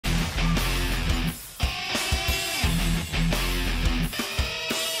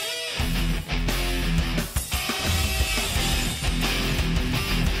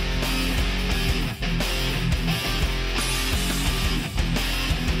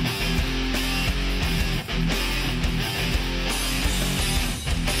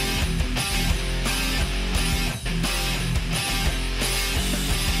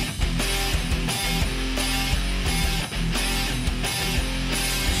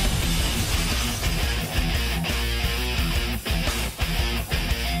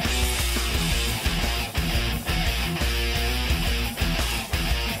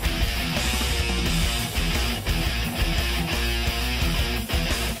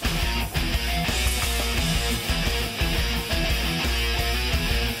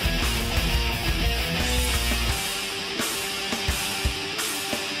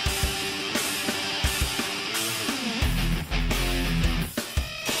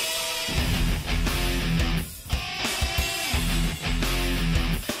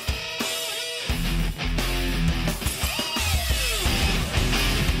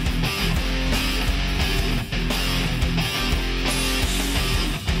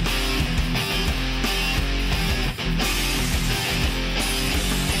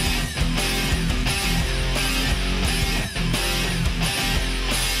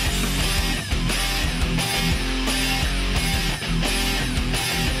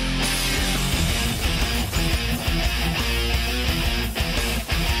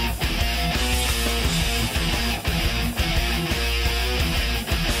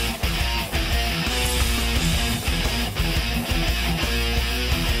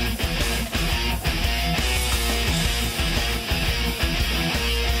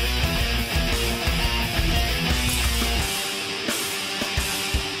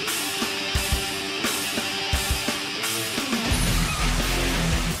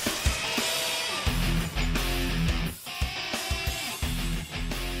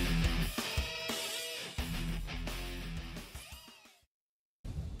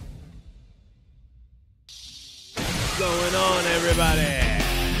going on, everybody?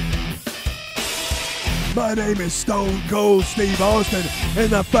 My name is Stone Cold Steve Austin,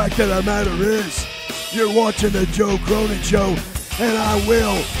 and the fact of the matter is, you're watching the Joe Cronin Show, and I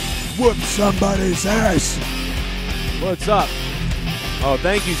will whoop somebody's ass. What's up? Oh,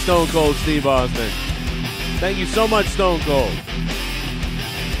 thank you, Stone Cold Steve Austin. Thank you so much, Stone Cold.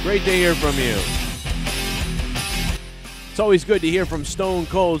 Great to hear from you. It's always good to hear from Stone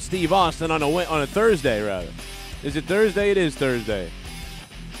Cold Steve Austin on a Thursday, rather. Is it Thursday? It is Thursday.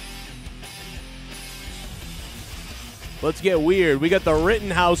 Let's get weird. We got the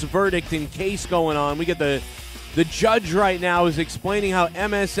Rittenhouse verdict and case going on. We get the judge right now is explaining how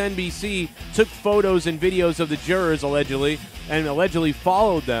MSNBC took photos and videos of the jurors, allegedly, and allegedly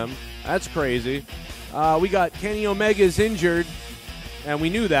followed them. That's crazy. We got Kenny Omega's injured, and we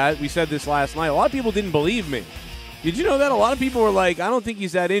knew that. We said this last night. A lot of people didn't believe me. Did you know that? A lot of people were like, I don't think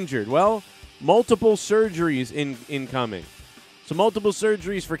he's that injured. Well, multiple surgeries incoming. So multiple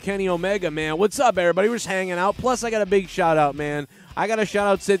surgeries for Kenny Omega, man. What's up, everybody? We're just hanging out. Plus, I got a big shout-out, man. I got to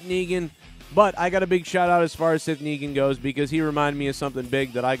shout-out Sith Negan, but I got a big shout-out as far as Sith Negan goes because he reminded me of something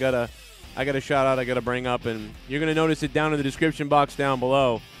big that I got to shout-out, I got to bring up, and you're going to notice it down in the description box down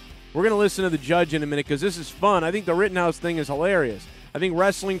below. We're going to listen to the judge in a minute because this is fun. I think the Rittenhouse thing is hilarious. I think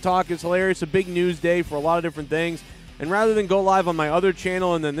wrestling talk is hilarious. A big news day for a lot of different things. And rather than go live on my other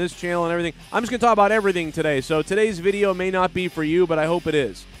channel and then this channel and everything, I'm just going to talk about everything today. So today's video may not be for you, but I hope it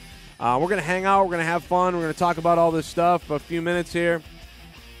is. We're going to hang out. We're going to have fun. We're going to talk about all this stuff. A few minutes here.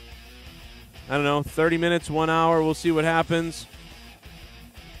 I don't know, 30 minutes, 1 hour. We'll see what happens.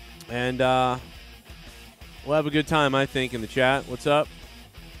 And we'll have a good time, I think, in the chat. What's up?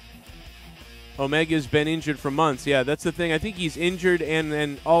 Omega's been injured for months. Yeah, that's the thing. I think he's injured and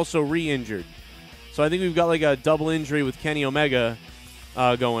then also re-injured. So I think we've got like a double injury with Kenny Omega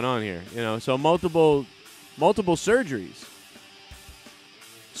going on here. You know, so multiple surgeries.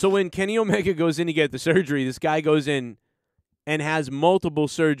 So when Kenny Omega goes in to get the surgery, this guy goes in and has multiple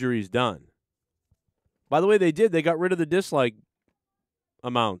surgeries done. By the way, they got rid of the dislike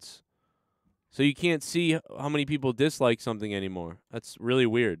amounts. So you can't see how many people dislike something anymore. That's really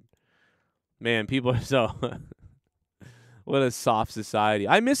weird. Man, people are so... What a soft society.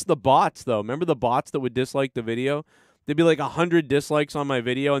 I miss the bots, though. Remember the bots that would dislike the video? There'd be like 100 dislikes on my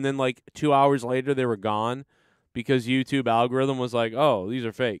video, and then like 2 hours later they were gone because YouTube algorithm was like, oh, these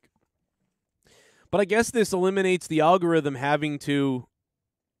are fake. But I guess this eliminates the algorithm having to,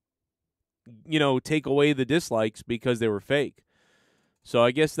 you know, take away the dislikes because they were fake. So I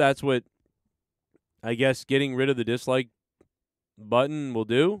guess that's what, getting rid of the dislike button will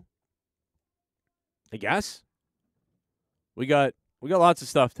do. I guess. We got lots of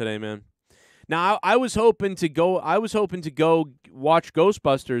stuff today, man. Now I was hoping to go watch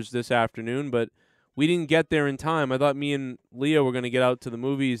Ghostbusters this afternoon, but we didn't get there in time. I thought me and Leah were going to get out to the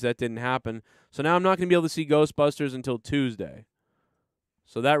movies. That didn't happen. So now I'm not going to be able to see Ghostbusters until Tuesday.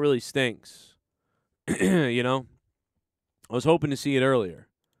 So that really stinks. You know? I was hoping to see it earlier.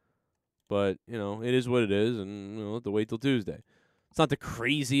 But, you know, it is what it is, and we'll have to wait till Tuesday. It's not the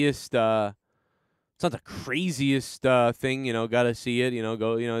craziest thing, you know, got to see it, you know,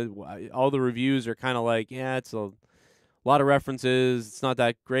 go, you know, all the reviews are kind of like, yeah, it's a lot of references. It's not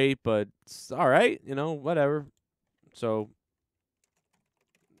that great, but it's all right, you know, whatever. So,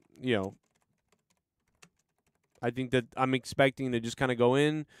 you know, I think that I'm expecting to just kind of go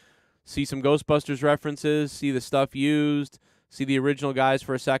in, see some Ghostbusters references, see the stuff used, see the original guys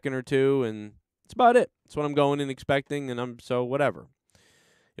for a second or two, and that's about it. That's what I'm going in expecting, and so whatever.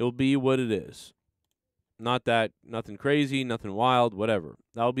 It'll be what it is. Nothing crazy, nothing wild, whatever.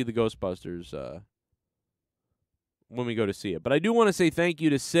 That'll be the Ghostbusters when we go to see it. But I do want to say thank you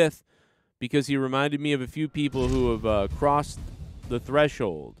to Sith because he reminded me of a few people who have crossed the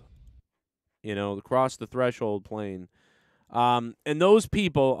threshold. You know, crossed the threshold plane. And those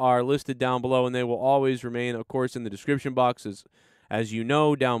people are listed down below, and they will always remain, of course, in the description boxes, as you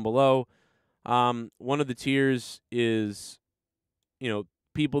know, down below. One of the tiers is, you know,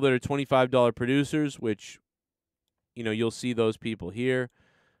 people that are $25 producers, which, you know, you'll see those people here.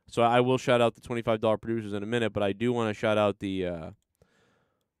 So I will shout out the $25 producers in a minute, but I do want to shout out the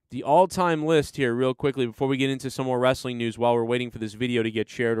all-time list here real quickly before we get into some more wrestling news while we're waiting for this video to get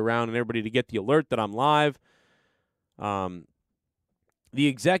shared around and everybody to get the alert that I'm live. The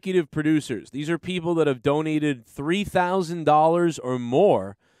executive producers, these are people that have donated $3,000 or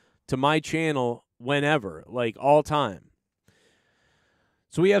more to my channel whenever, like all time.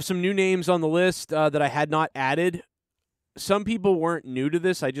 So we have some new names on the list that I had not added. Some people weren't new to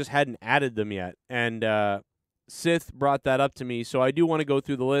this. I just hadn't added them yet. And Sith brought that up to me. So I do want to go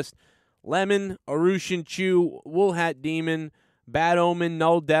through the list. Lemon, Arushin Chu, Wool Hat Demon, Bad Omen,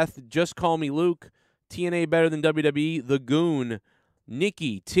 Null Death, Just Call Me Luke, TNA Better Than WWE, The Goon,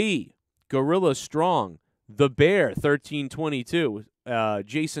 Nikki T, Gorilla Strong, The Bear 1322,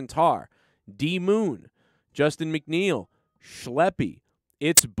 Jason Tarr, D Moon, Justin McNeil, Schleppy,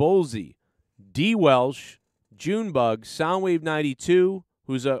 It's Bullsy, D Welsh, Junebug, Soundwave 92,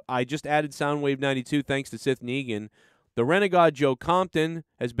 I just added Soundwave 92 thanks to Sith Negan. The Renegade Joe Compton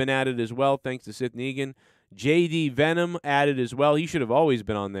has been added as well thanks to Sith Negan. JD Venom added as well. He should have always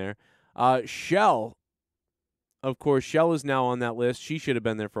been on there. Shell, of course, Shell is now on that list. She should have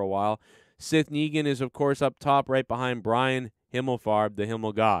been there for a while. Sith Negan is, of course, up top right behind Brian Himmelfarb, the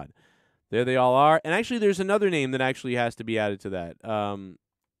Himmel God. There they all are. And actually, there's another name that actually has to be added to that.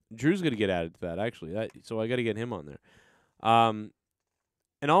 Drew's going to get added to that, actually. So I got to get him on there.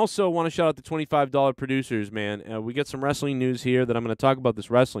 And also want to shout out the $25 producers, man. We get some wrestling news here that I'm going to talk about this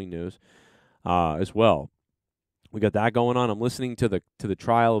wrestling news as well. We got that going on. I'm listening to the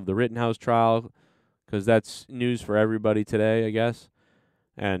trial of the Rittenhouse trial because that's news for everybody today, I guess.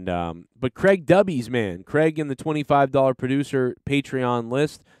 And but Craig Dubbies, man. Craig in the $25 producer Patreon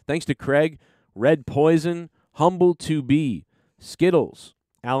list. Thanks to Craig. Red Poison, Humble to Be, Skittles,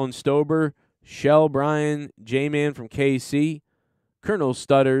 Alan Stober, Shell Bryan, J-Man from KC, Colonel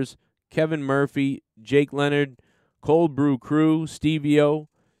Stutters, Kevin Murphy, Jake Leonard, Cold Brew Crew, Stevie-O,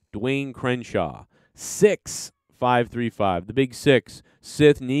 Dwayne Crenshaw. 6535, the big 6,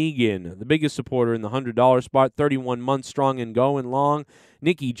 Sith Negan, the biggest supporter in the $100 spot, 31 months strong and going long.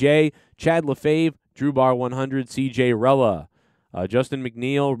 Nikki J, Chad LaFave, Drew Bar 100, CJ Rella, Justin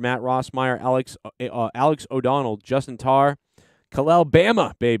McNeil, Matt Rossmeyer, Alex O'Donnell, Justin Tarr, Kalel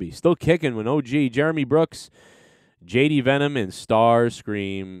Bama, baby, still kicking when OG, Jeremy Brooks, JD Venom, and Star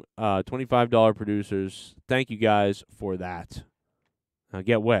Scream, $25 producers. Thank you guys for that. Now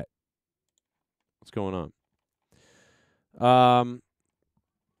get wet. What's going on?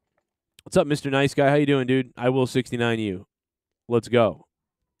 What's up, Mr. Nice Guy? How you doing, dude? I will 69U. Let's go.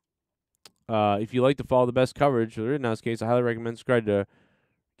 If you like to follow the best coverage for the Rittenhouse case, I highly recommend subscribe to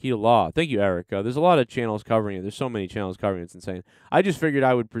Key to Law. Thank you, Eric. There's a lot of channels covering it. There's so many channels covering it. It's insane. I just figured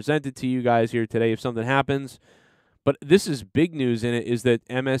I would present it to you guys here today if something happens. But this is big news in it is that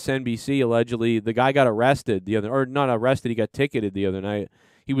MSNBC allegedly, the guy got arrested not arrested, he got ticketed the other night.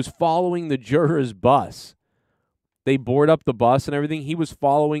 He was following the juror's bus. They board up the bus and everything. He was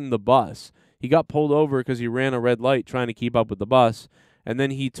following the bus. He got pulled over because he ran a red light trying to keep up with the bus. And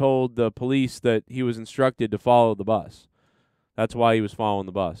then he told the police that he was instructed to follow the bus. That's why he was following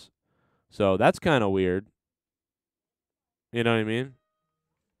the bus. So that's kind of weird. You know what I mean?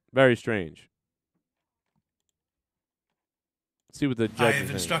 Very strange. See what the judge I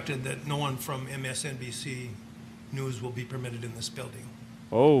have instructed that no one from MSNBC News will be permitted in this building.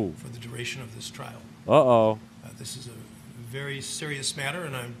 Oh. For the duration of this trial. Uh-oh. This is a very serious matter,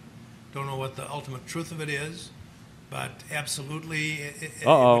 and I don't know what the ultimate truth of it is, but absolutely it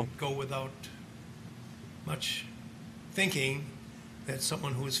would go without much thinking that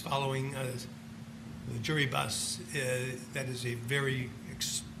someone who is following the jury bus, that is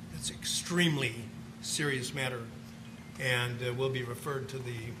it's extremely serious matter, and will be referred to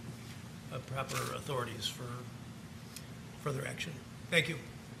the proper authorities for further action. Thank you.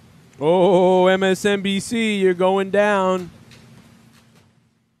 Oh, MSNBC, you're going down.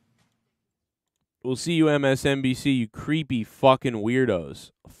 We'll see you, MSNBC, you creepy fucking weirdos.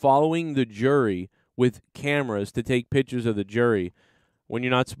 Following the jury with cameras to take pictures of the jury when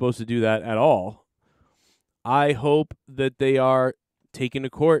you're not supposed to do that at all. I hope that they are taken to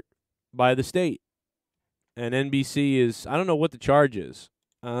court by the state. And NBC is, I don't know what the charge is.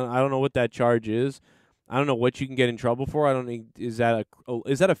 I don't know what that charge is. I don't know what you can get in trouble for. I don't think, is that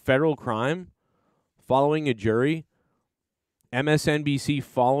a federal crime? Following a jury? MSNBC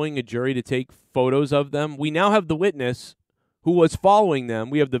following a jury to take photos of them? We now have the witness who was following them.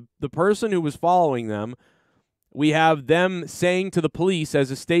 We have the person who was following them. We have them saying to the police as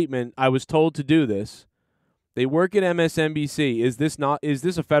a statement, I was told to do this. They work at MSNBC. Is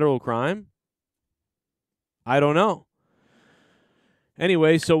this a federal crime? I don't know.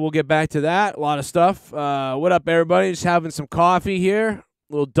 Anyway, so we'll get back to that. A lot of stuff. What up, everybody? Just having some coffee here. A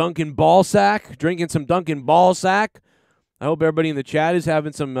little Dunkin' Ball Sack. Drinking some Dunkin' Ball Sack. I hope everybody in the chat is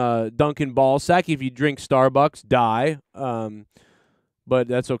having some Dunkin' Ball Sack. If you drink Starbucks, die. But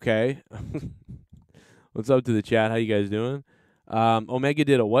that's okay. What's up to the chat? How you guys doing? Omega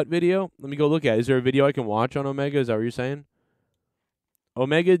did a what video? Let me go look at it. Is there a video I can watch on Omega? Is that what you're saying?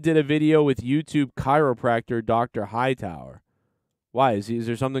 Omega did a video with YouTube chiropractor Dr. Hightower. Why? Is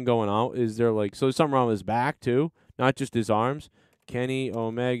there something going on? Is there so there's something wrong with his back too? Not just his arms? Kenny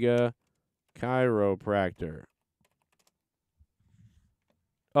Omega chiropractor.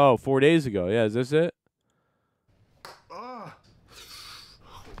 Oh, 4 days ago. Yeah, is this it?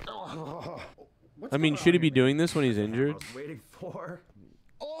 I mean, should he be doing this when he's injured? I was waiting for.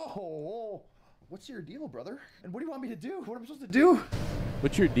 Oh, what's your deal, brother? And what do you want me to do? What am I supposed to do?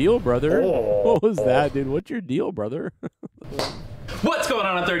 What's your deal, brother? What was that, dude? What's your deal, brother? What's going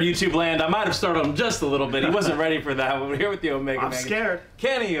on third YouTube land? I might have startled him just a little bit. He wasn't ready for that. We're here with the Omega. I'm scared.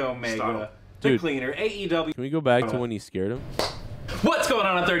 Kenny Omega, the Dude, cleaner, AEW. Can we go back to when he scared him? What's going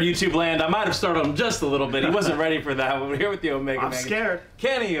on third YouTube land? I might have startled him just a little bit. He wasn't ready for that. We're here with the Omega. I'm scared.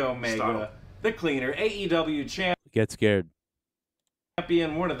 Kenny Omega, the cleaner, AEW champion. Get scared.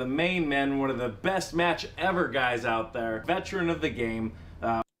 One of the main men, one of the best match ever guys out there. Veteran of the game,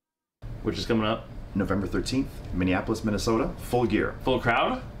 which is coming up. November 13th, Minneapolis, Minnesota. Full gear. Full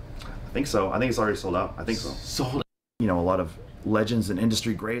crowd? I think so. I think it's already sold out. I think so. Sold out. You know, a lot of legends and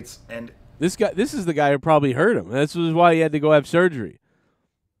industry greats. And This is the guy who probably hurt him. This was why he had to go have surgery.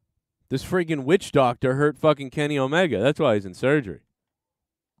 This freaking witch doctor hurt fucking Kenny Omega. That's why he's in surgery.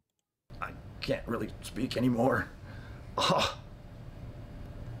 I can't really speak anymore. Oh.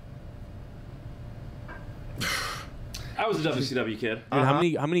 I was a WCW kid. Dude,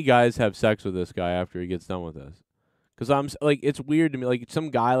 how many guys have sex with this guy after he gets done with this? Because I'm like, it's weird to me. Like some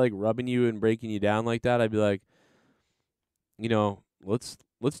guy like rubbing you and breaking you down like that. I'd be like, you know, let's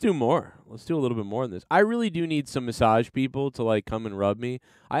do more. Let's do a little bit more than this. I really do need some massage people to like come and rub me.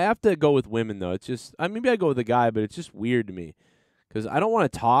 I have to go with women though. It's just maybe I go with a guy, but it's just weird to me because I don't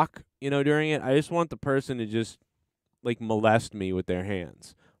want to talk, you know, during it. I just want the person to just like molest me with their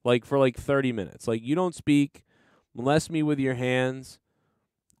hands, like for like 30 minutes. Like you don't speak, molest me with your hands,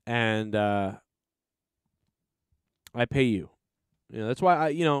 and I pay you. You know, that's why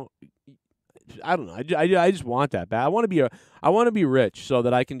I don't know. I just want that bad. I want to be rich so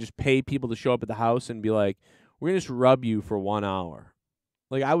that I can just pay people to show up at the house and be like, we're gonna just rub you for 1 hour.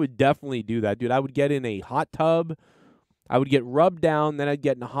 Like I would definitely do that, dude. I would get in a hot tub, I would get rubbed down, then I'd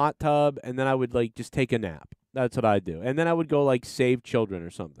get in a hot tub, and then I would like just take a nap. That's what I'd do, and then I would go like save children or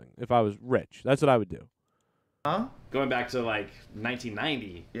something if I was rich. That's what I would do. Huh? Going back to like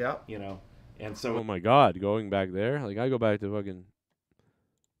 1990. Yeah. You know, and so. Oh my God, going back there? Like I go back to fucking.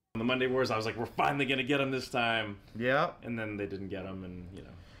 On the Monday Wars, I was like, we're finally going to get him this time. Yeah. And then they didn't get him, and, you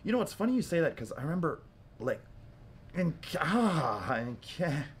know. You know, it's funny you say that, because I remember, like,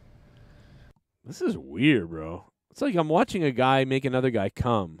 This is weird, bro. It's like I'm watching a guy make another guy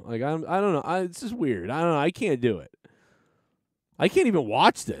come. Like, I don't know. It's just weird. I don't know. I can't do it. I can't even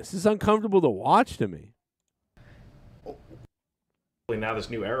watch this. It's uncomfortable to watch to me. Now this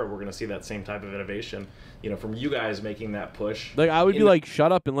new era, we're going to see that same type of innovation, you know, from you guys making that push. Like I would be like,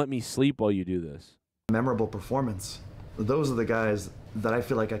 shut up and let me sleep while you do this. Memorable performance. Those are the guys that I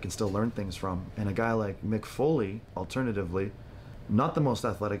feel like I can still learn things from. And a guy like Mick Foley, alternatively, not the most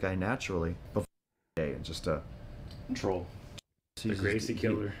athletic guy naturally, but just a control. The Gracie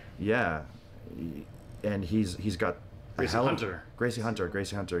killer. Yeah, and he's got Gracie Hunter. Gracie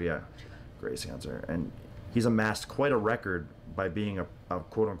Hunter, yeah, Gracie Hunter, and he's amassed quite a record by being a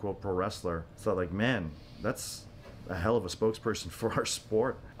quote-unquote pro wrestler. So like, man, that's a hell of a spokesperson for our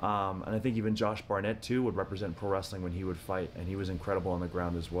sport. And I think even Josh Barnett too would represent pro wrestling when he would fight, and he was incredible on the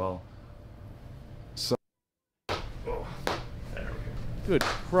ground as well. So, there we go. Good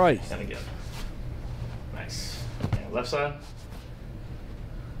Christ. And again. Nice. And left side.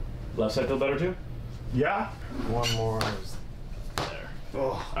 Left side feel better too? yeah, One more is there. oh,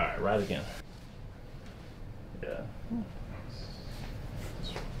 All right, right again. Yeah.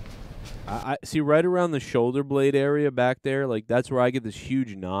 I see right around the shoulder blade area back there, like that's where I get this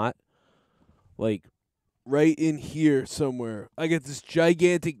huge knot. Like right in here somewhere, I get this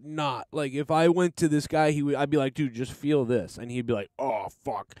gigantic knot. Like if I went to this guy, I'd be like, dude, just feel this, and he'd be like, oh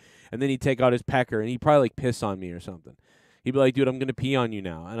fuck, and then he'd take out his pecker and he'd probably like piss on me or something. He'd be like, dude, I'm gonna pee on you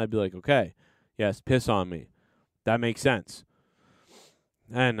now, and I'd be like, okay, yes, piss on me. That makes sense.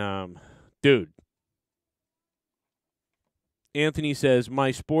 And dude. Anthony says,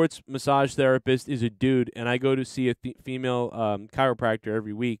 my sports massage therapist is a dude, and I go to see a female chiropractor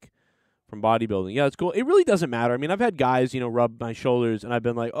every week from bodybuilding. Yeah, it's cool. It really doesn't matter. I mean, I've had guys, rub my shoulders, and I've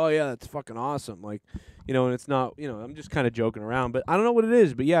been like, oh, yeah, that's fucking awesome. Like, and it's not, I'm just kind of joking around. But I don't know what it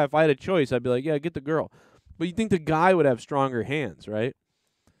is. But, yeah, if I had a choice, I'd be like, yeah, get the girl. But you think the guy would have stronger hands, right?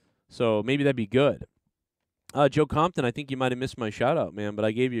 So maybe that'd be good. Joe Compton, I think you might have missed my shout-out, man, but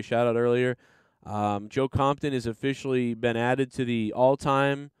I gave you a shout-out earlier. Joe Compton has officially been added to the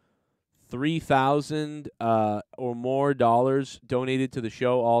all-time 3,000 or more dollars donated to the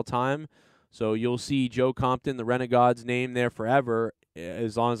show all time. So you'll see Joe Compton, the Renegade's name there forever.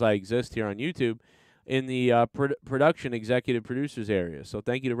 as long as I exist here on YouTube, in the production executive producers area. So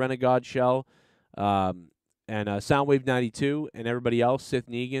thank you to Renegade Shell and Soundwave 92 and everybody else. Sith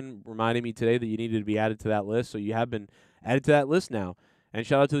Negan reminded me today that you needed to be added to that list, so you have been added to that list now. And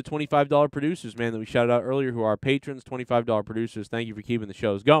shout out to the $25 producers, man, that we shouted out earlier, who are our patrons, $25 producers. Thank you for keeping the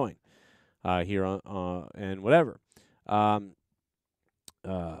shows going here on and whatever. I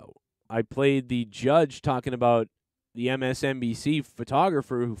played the judge talking about the MSNBC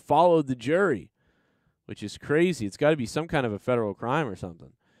photographer who followed the jury, which is crazy. It's got to be some kind of a federal crime or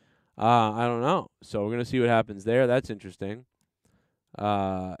something. I don't know. So we're going to see what happens there. That's interesting.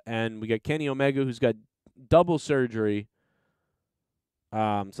 And we got Kenny Omega, who's got double surgery.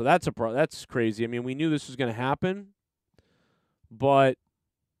 So that's crazy. I mean, we knew this was going to happen, but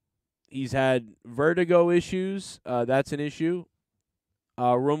he's had vertigo issues. That's an issue.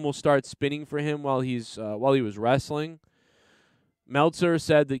 Room will start spinning for him while he was wrestling. Meltzer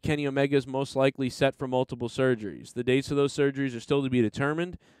said that Kenny Omega is most likely set for multiple surgeries. The dates of those surgeries are still to be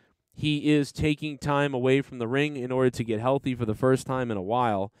determined. He is taking time away from the ring in order to get healthy for the first time in a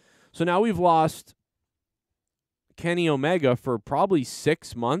while. So now we've lost Kenny Omega for probably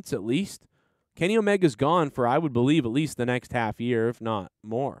 6 months at least. Kenny Omega's gone for, I would believe, at least the next half year, if not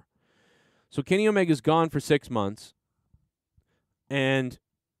more. So Kenny Omega's gone for 6 months. And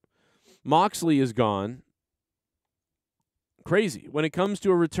Moxley is gone. Crazy. When it comes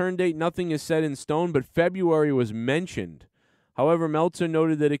to a return date, nothing is set in stone, but February was mentioned. However, Meltzer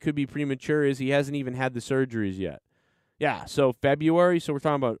noted that it could be premature as he hasn't even had the surgeries yet. Yeah, so February, so we're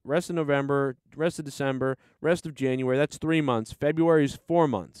talking about rest of November, rest of December, rest of January. That's 3 months. February is 4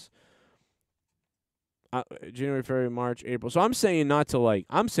 months. January, February, March, April. So I'm saying not till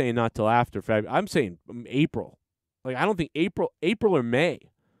after February. I'm saying April. Like, I don't think April or May,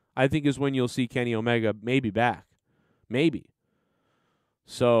 I think, is when you'll see Kenny Omega maybe back. Maybe.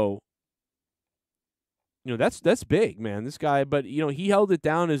 So, that's big, man. This guy, but, he held it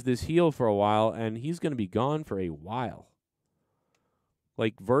down as this heel for a while, and he's going to be gone for a while.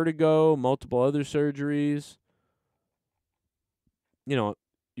 Like vertigo, multiple other surgeries. You're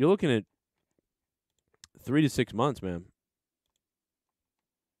looking at 3 to 6 months, man.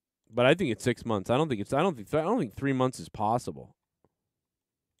 But I think it's 6 months. I don't think 3 months is possible.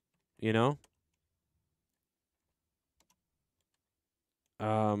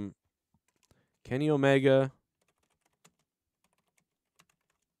 Kenny Omega.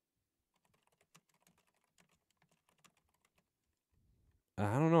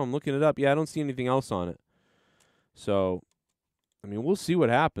 I don't know. I'm looking it up. Yeah, I don't see anything else on it. So, I mean, we'll see what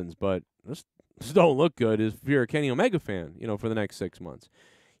happens, but this don't look good if you're a Kenny Omega fan, for the next 6 months.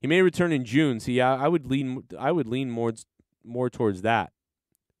 He may return in June. See, I would lean more towards that.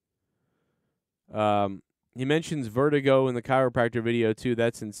 He mentions vertigo in the chiropractor video too.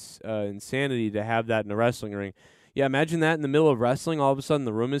 That's insanity to have that in a wrestling ring. Yeah, imagine that in the middle of wrestling. All of a sudden,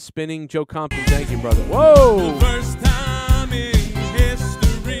 the room is spinning. Joe Compton, thank you, brother. Whoa! The first time in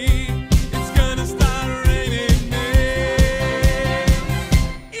history, it's gonna start raining men.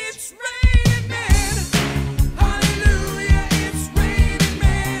 It's raining men. Hallelujah, it's raining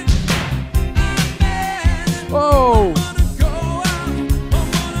men. Whoa!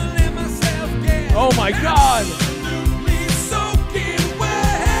 Oh my God!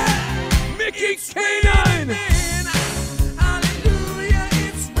 Mickey K9!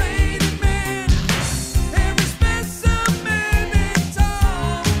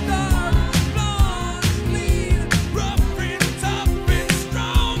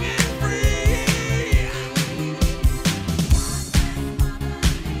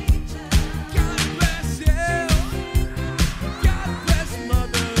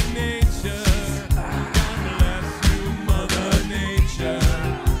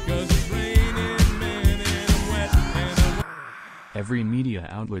 Every media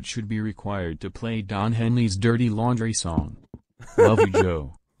outlet should be required to play Don Henley's Dirty Laundry song. Love you,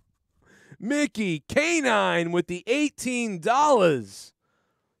 Joe. Mickey K9 with the $18.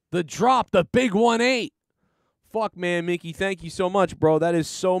 The drop, the big 1-8. Fuck, man, Mickey, thank you so much, bro. That is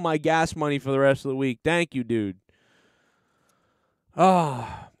so my gas money for the rest of the week. Thank you, dude.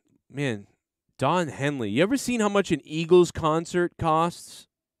 Ah, man. Don Henley. You ever seen how much an Eagles concert costs?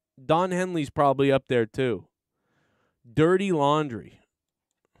 Don Henley's probably up there, too. Dirty Laundry.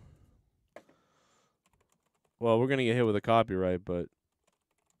 Well, we're going to get hit with a copyright, but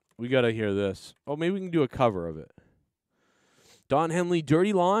we got to hear this. Oh, maybe we can do a cover of it. Don Henley,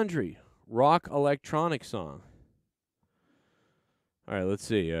 Dirty Laundry. Rock electronic song. All right, let's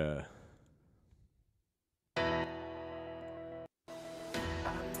see.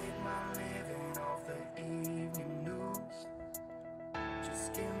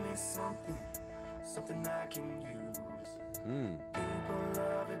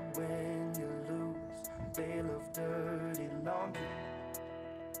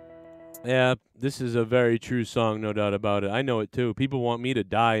 Yeah, this is a very true song, no doubt about it. I know it too. People want me to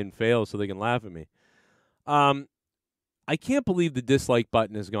die and fail so they can laugh at me. I can't believe the dislike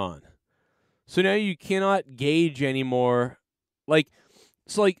button is gone. So now you cannot gauge anymore. Like,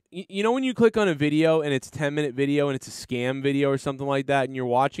 so like, you know when you click on a video and it's a 10-minute video and it's a scam video or something like that, and you're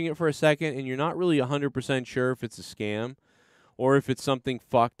watching it for a second and you're not really 100% sure if it's a scam or if it's something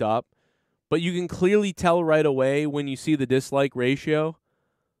fucked up, but you can clearly tell right away when you see the dislike ratio.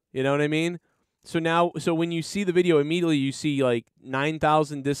 You know what I mean? So when you see the video, immediately you see like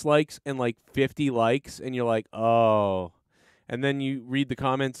 9,000 dislikes and like 50 likes, and you're like, oh. And then you read the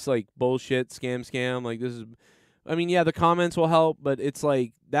comments like bullshit, scam, like this is. I mean, yeah, the comments will help, but it's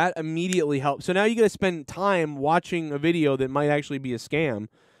like that immediately helps. So now you got to spend time watching a video that might actually be a scam,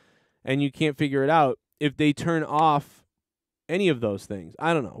 and you can't figure it out if they turn off any of those things.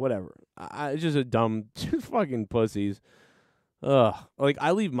 I don't know, whatever. It's just a dumb, just fucking pussies. Ugh. Like,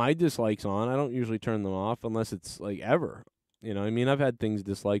 I leave my dislikes on. I don't usually turn them off unless it's, like, ever. You know what I mean? I've had things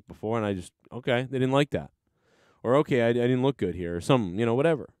disliked before, and I just, okay, they didn't like that. Or, okay, I didn't look good here, or something, you know,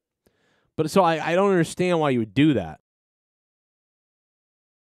 whatever. But so I don't understand why you would do that.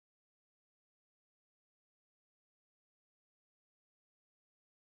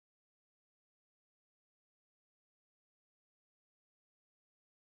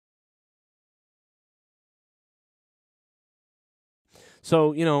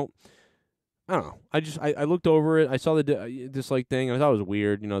 So, you know, I don't know. I looked over it. I saw the dislike thing. And I thought it was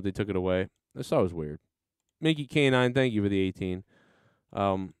weird. You know, they took it away. I thought it was weird. Mickey K9, thank you for the 18.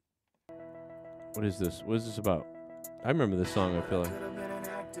 What is this? What is this about? I remember this song, I feel like.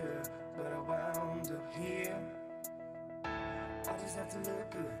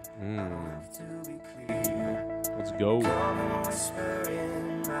 Let's go.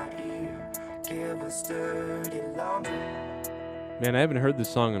 Man, I haven't heard this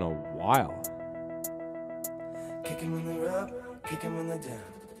song in a while. Kick him when they're up, kick him when they're down.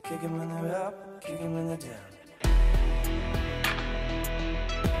 Kick him when they're up, kick him when they're down.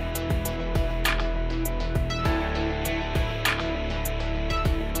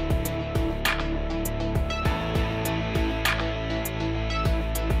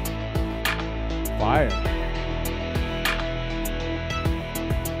 Fire.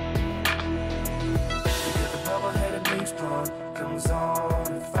 Comes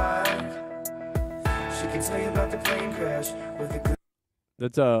on at 5. She can tell you about the plane crash with a good.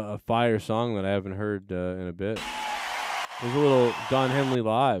 That's a fire song that I haven't heard in a bit. There's a little Don Henley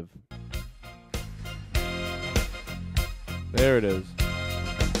live. There it is.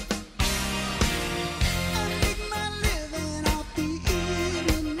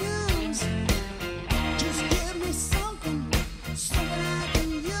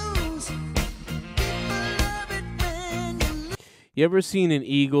 You ever seen an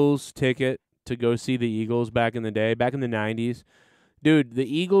Eagles ticket to go see the Eagles back in the day, back in the 90s? Dude, the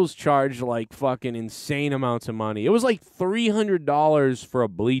Eagles charged like fucking insane amounts of money. It was like $300 for a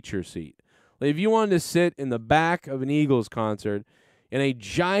bleacher seat. Like if you wanted to sit in the back of an Eagles concert in a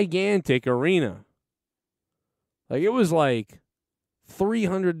gigantic arena, like it was like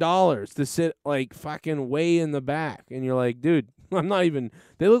 $300 to sit like fucking way in the back. And you're like, dude, I'm not even,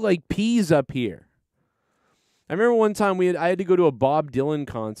 they look like peas up here. I remember one time I had to go to a Bob Dylan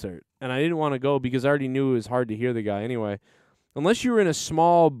concert, and I didn't want to go because I already knew it was hard to hear the guy anyway. Unless you were in a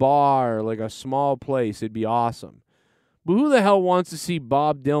small bar, like a small place, it'd be awesome. But who the hell wants to see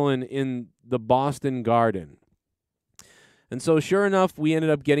Bob Dylan in the Boston Garden? And so sure enough, we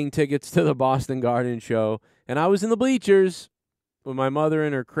ended up getting tickets to the Boston Garden show, and I was in the bleachers with my mother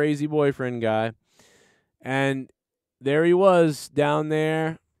and her crazy boyfriend guy, and there he was down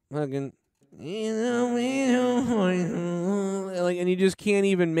there, fucking... like, and you just can't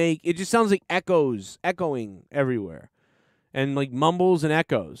even make it. Just sounds like echoing everywhere, and like mumbles and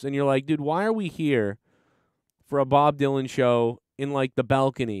echoes. And you're like, dude, why are we here for a Bob Dylan show in like the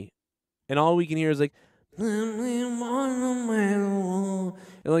balcony, and all we can hear is like, and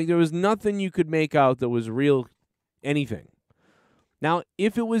like there was nothing you could make out that was real anything. Now,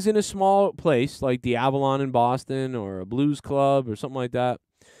 if it was in a small place like the Avalon in Boston or a blues club or something like that,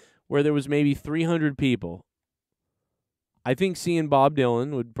 where there was maybe 300 people, I think seeing Bob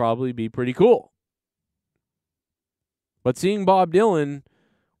Dylan would probably be pretty cool. But seeing Bob Dylan,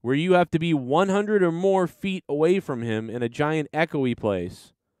 where you have to be 100 or more feet away from him in a giant echoey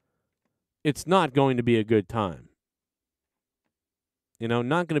place, it's not going to be a good time. You know,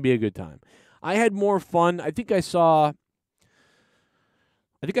 not going to be a good time. I had more fun. I saw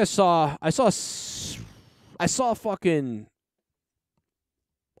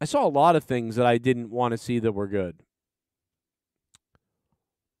a lot of things that I didn't want to see that were good.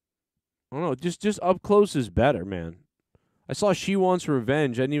 I don't know. Just up close is better, man. I saw She Wants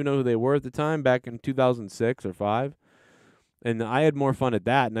Revenge. I didn't even know who they were at the time, back in 2006 or 5. And I had more fun at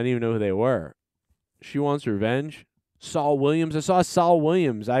that, and I didn't even know who they were. She Wants Revenge. Saul Williams. I saw Saul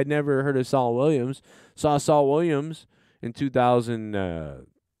Williams. I'd never heard of Saul Williams. Saw Saul Williams in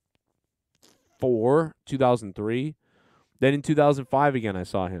 2004, 2003. Then in 2005 again, I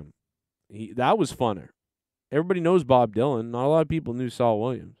saw him. That was funner. Everybody knows Bob Dylan. Not a lot of people knew Saul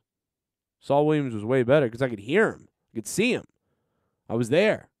Williams. Saul Williams was way better because I could hear him. I could see him. I was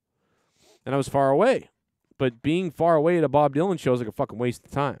there. And I was far away. But being far away at a Bob Dylan show is like a fucking waste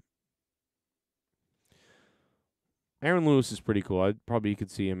of time. Aaron Lewis is pretty cool. I probably could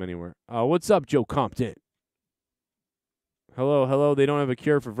see him anywhere. What's up, Joe Compton? Hello. They don't have a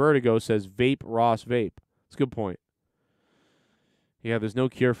cure for vertigo, says Vape Ross Vape. That's a good point. Yeah, there's no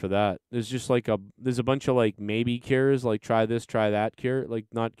cure for that. There's just like there's a bunch of like maybe cures, like try this, try that cure. Like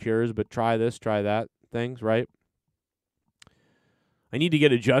not cures, but try this, try that things, right? I need to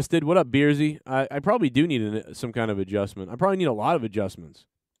get adjusted. What up, Beersy? I probably do need some kind of adjustment. I probably need a lot of adjustments.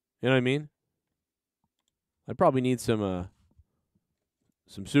 You know what I mean? I probably need some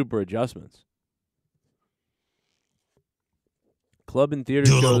super adjustments. Club and theater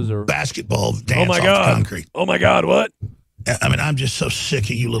Do a shows little are basketball dance my off God. the concrete. Oh my God, what? I mean, I'm just so sick of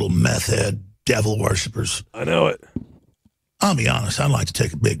you little meth head devil worshippers. I know it. I'll be honest, I'd like to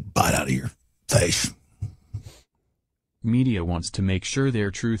take a big bite out of your face. Media wants to make sure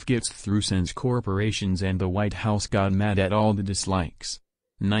their truth gets through since corporations and the White House got mad at all the dislikes.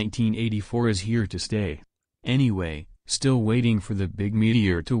 1984 is here to stay. Anyway, still waiting for the big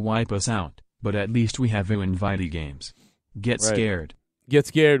meteor to wipe us out, but at least we have invitee games. Get scared. Get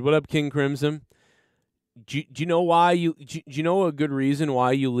scared. What up, King Crimson? Do you know why do you know a good reason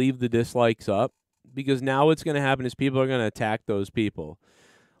why you leave the dislikes up? Because now what's going to happen is people are going to attack those people.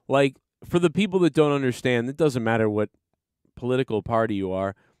 Like, for the people that don't understand, it doesn't matter what political party you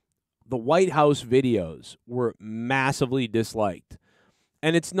are, the White House videos were massively disliked.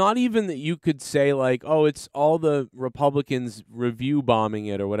 And it's not even that you could say, like, oh, it's all the Republicans review bombing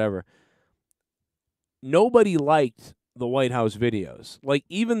it or whatever. Nobody liked the White House videos. Like,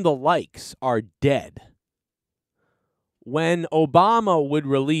 even the likes are dead. When Obama would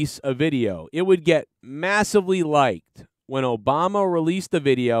release a video, it would get massively liked. When Obama released a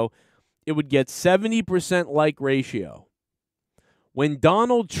video, it would get 70% like ratio. When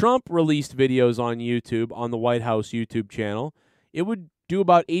Donald Trump released videos on YouTube, on the White House YouTube channel, it would do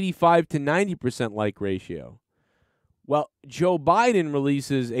about 85 to 90% like ratio. Well, Joe Biden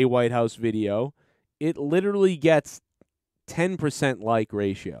releases a White House video, it literally gets 10% like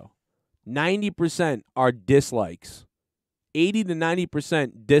ratio. 90% are dislikes. 80 to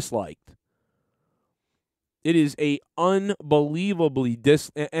 90% disliked. It is a unbelievably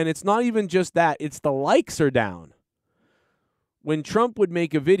and it's not even just that, it's the likes are down. When Trump would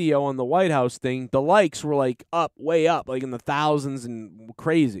make a video on the White House thing, the likes were like up, way up, like in the thousands and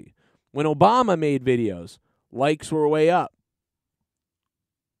crazy. When Obama made videos, likes were way up.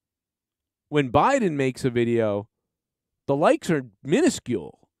 When Biden makes a video, the likes are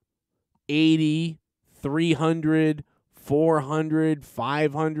minuscule. 80, 300, 400,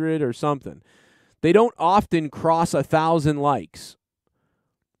 500 or something. They don't often cross 1,000 likes,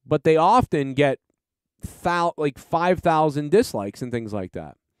 but they often get like 5,000 dislikes and things like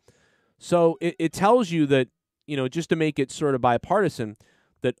that. So it tells you that, you know, just to make it sort of bipartisan,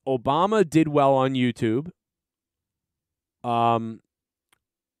 that Obama did well on YouTube.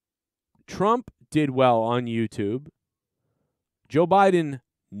 Trump did well on YouTube. Joe Biden,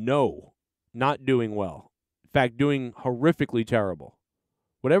 no, not doing well. In fact, doing horrifically terrible.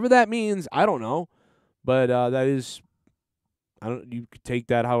 Whatever that means, I don't know. But that is, you could take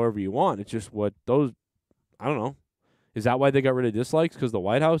that however you want. It's just what those, I don't know. Is that why they got rid of dislikes? Because the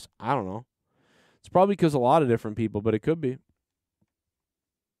White House? I don't know. It's probably because a lot of different people, but it could be.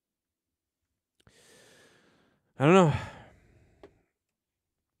 I don't know.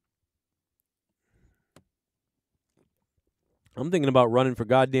 I'm thinking about running for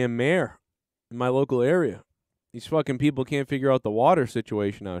goddamn mayor in my local area. These fucking people can't figure out the water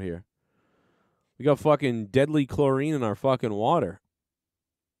situation out here. We got fucking deadly chlorine in our fucking water.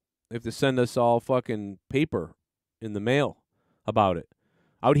 They have to send us all fucking paper in the mail about it.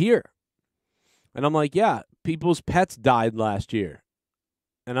 Out here. And I'm like, yeah, people's pets died last year.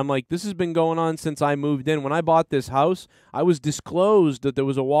 And I'm like, this has been going on since I moved in. When I bought this house, I was disclosed that there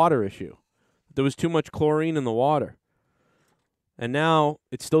was a water issue. There was too much chlorine in the water. And now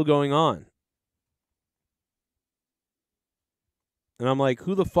it's still going on. And I'm like,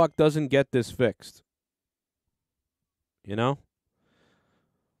 who the fuck doesn't get this fixed? You know?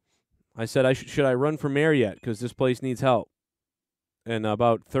 I said, should I run for mayor yet? Because this place needs help. And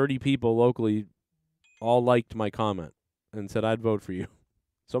about 30 people locally all liked my comment and said I'd vote for you.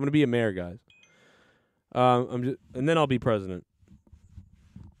 So I'm going to be a mayor, guys. And then I'll be president.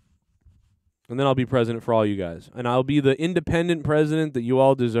 And then I'll be president for all you guys. And I'll be the independent president that you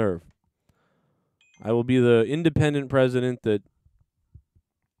all deserve. I will be the independent president that,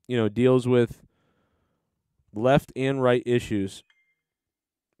 deals with left and right issues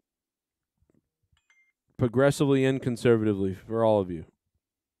progressively and conservatively for all of you.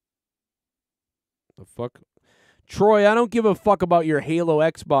 The fuck? Troy, I don't give a fuck about your Halo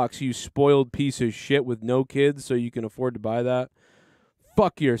Xbox, you spoiled piece of shit with no kids so you can afford to buy that.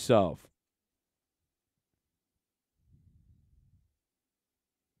 Fuck yourself.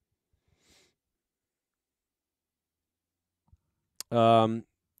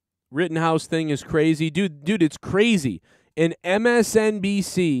 Rittenhouse thing is crazy. Dude, it's crazy. An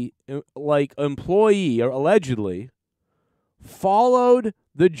MSNBC employee, or allegedly, followed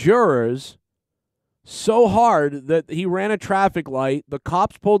the jurors so hard that he ran a traffic light. The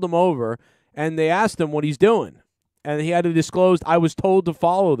cops pulled him over, and they asked him what he's doing. And he had to disclose, I was told to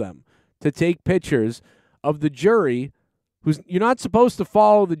follow them, to take pictures of the jury. You're not supposed to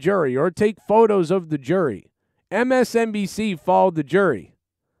follow the jury or take photos of the jury. MSNBC followed the jury.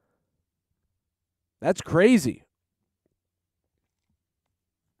 That's crazy.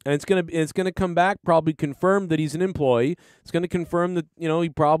 And it's gonna come back, probably confirm that he's an employee. It's gonna confirm that, he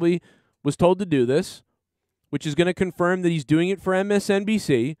probably was told to do this, which is gonna confirm that he's doing it for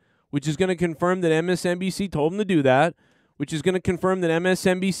MSNBC, which is gonna confirm that MSNBC told him to do that, which is gonna confirm that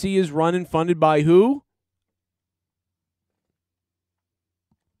MSNBC is run and funded by who?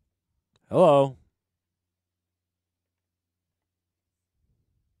 Hello.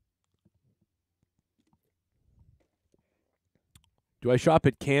 Do I shop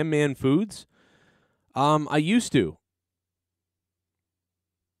at Cam Man Foods? I used to.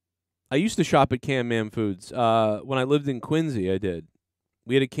 I used to shop at Cam Man Foods. When I lived in Quincy, I did.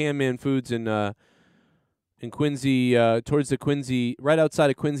 We had a Cam Man Foods in Quincy, towards the Quincy, right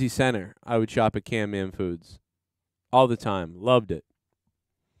outside of Quincy Center. I would shop at Cam Man Foods all the time. Loved it.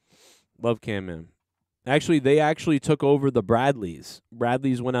 Love Cam Man. Actually, they actually took over the Bradleys.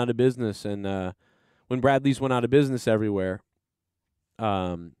 Bradleys went out of business, and when Bradleys went out of business everywhere,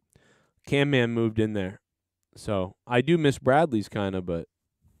 Cam Man moved in there. So I do miss Bradley's kind of, but,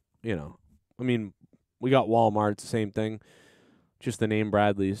 we got Walmart, it's the same thing, just the name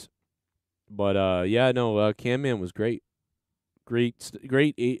Bradley's. But, Cam Man was great. Great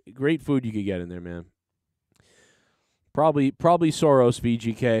food you could get in there, man. Probably Soros,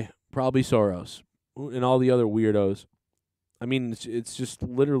 VGK. Probably Soros. And all the other weirdos. I mean, it's just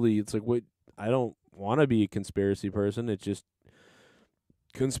literally, it's like, what? I don't want to be a conspiracy person. It's just,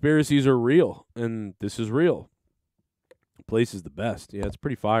 conspiracies are real, and this is real. The place is the best. Yeah, it's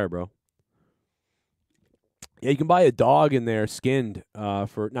pretty fire, bro. Yeah, you can buy a dog in there skinned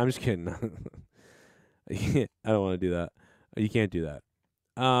for... No, I'm just kidding. I don't want to do that. You can't do that.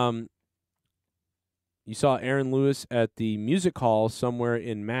 You saw Aaron Lewis at the music hall somewhere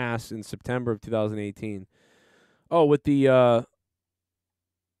in Mass in September of 2018. Oh, with the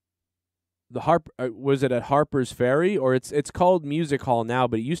was it at Harper's Ferry, or it's called Music Hall now,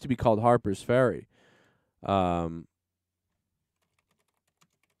 but it used to be called Harper's Ferry.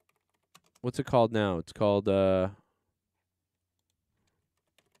 What's it called now? It's called they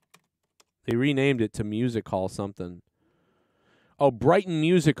renamed it to Music Hall something. Oh, Brighton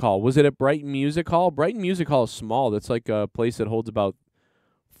Music Hall. Was it at Brighton Music Hall? Brighton Music Hall is small. That's like a place that holds about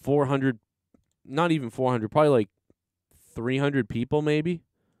 400, not even 400, probably like 300 people maybe.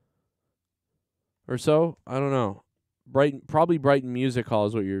 Or so, I don't know. Probably Brighton Music Hall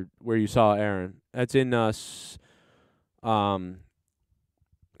is where you saw Aaron. That's in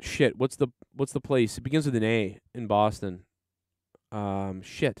shit. What's the place? It begins with an A in Boston.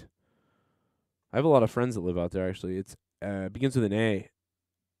 Shit. I have a lot of friends that live out there. Actually, it begins with an A.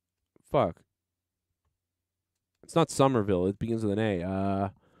 Fuck. It's not Somerville. It begins with an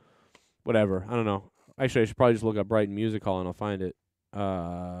A. Whatever. I don't know. Actually, I should probably just look up Brighton Music Hall and I'll find it.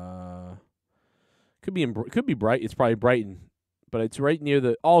 Could be Bright. It's probably Brighton, but it's right near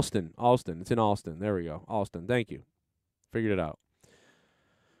the Alston. It's in Alston. There we go. Alston. Thank you. Figured it out.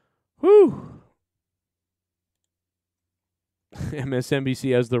 Whew.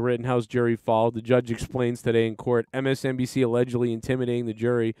 MSNBC has the Rittenhouse jury fall. The judge explains today in court. MSNBC allegedly intimidating the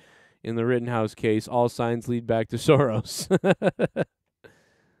jury in the Rittenhouse case. All signs lead back to Soros. Of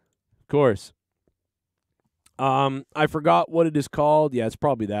course. I forgot what it is called. Yeah, it's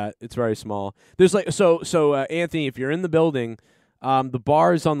probably that. It's very small. There's like so Anthony, if you're in the building, The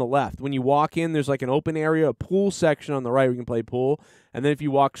bar is on the left. When you walk in, there's like an open area, a pool section on the right where you can play pool. And then if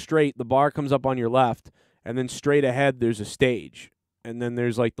you walk straight, the bar comes up on your left. And then straight ahead, there's a stage. And then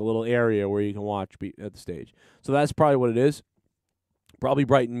there's like the little area where you can watch at the stage. So that's probably what it is. Probably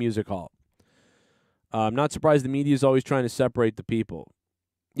Brighton Music Hall. I'm not surprised the media is always trying to separate the people.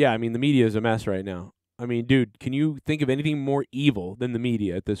 Yeah, I mean, the media is a mess right now. I mean, dude, can you think of anything more evil than the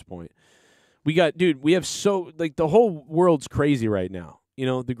media at this point? We have so, like, the whole world's crazy right now. You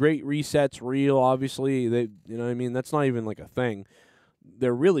know, the Great Reset's real, obviously. You know what I mean? That's not even, like, a thing.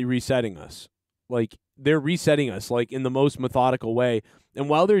 They're really resetting us. Like, they're resetting us, like, in the most methodical way. And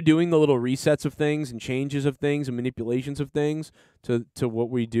while they're doing the little resets of things and changes of things and manipulations of things to what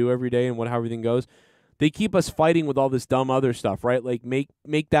we do every day and how everything goes, they keep us fighting with all this dumb other stuff, right? Like,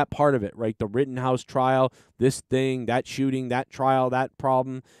 make that part of it, right? The Rittenhouse trial, this thing, that shooting, that trial, that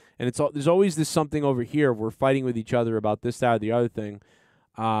problem. And there's always this something over here. We're fighting with each other about this, that, or the other thing.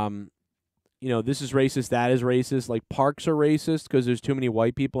 You know, this is racist, that is racist. Like, parks are racist because there's too many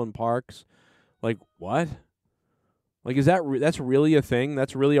white people in parks. Like, what? Like, that's really a thing?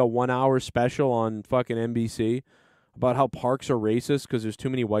 That's really a 1 hour special on fucking NBC about how parks are racist because there's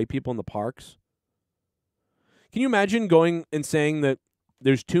too many white people in the parks? Can you imagine going and saying that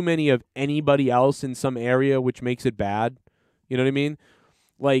there's too many of anybody else in some area, which makes it bad? You know what I mean?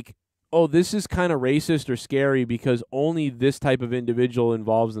 Like, oh, this is kind of racist or scary because only this type of individual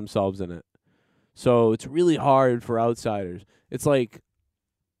involves themselves in it. So it's really hard for outsiders. It's like,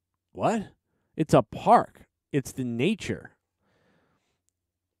 what? It's a park. It's the nature.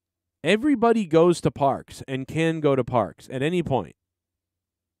 Everybody goes to parks and can go to parks at any point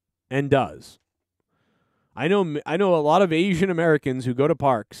and does. I know a lot of Asian Americans who go to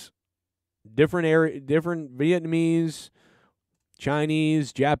parks, different Vietnamese,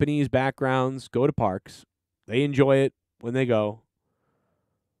 Chinese, Japanese backgrounds, go to parks. They enjoy it when they go.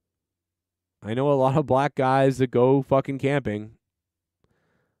 I know a lot of black guys that go fucking camping.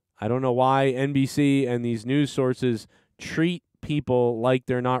 I don't know why NBC and these news sources treat people like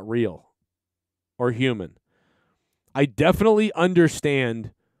they're not real or human. I definitely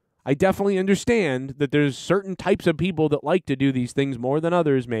understand that there's certain types of people that like to do these things more than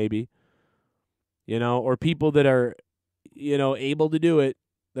others, maybe. You know, or people that are, you know, able to do it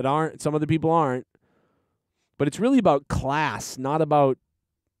that aren't, some other people aren't. But it's really about class, not about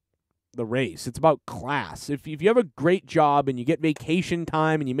the race. It's about class. If you have a great job and you get vacation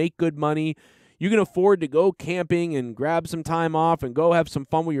time and you make good money, you can afford to go camping and grab some time off and go have some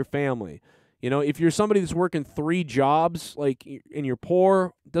fun with your family. You know, if you're somebody that's working 3 jobs, like, and you're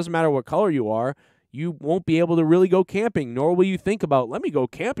poor, it doesn't matter what color you are, you won't be able to really go camping, nor will you think about, let me go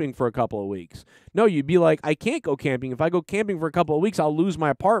camping for a couple of weeks. No, you'd be like, I can't go camping. If I go camping for a couple of weeks, I'll lose my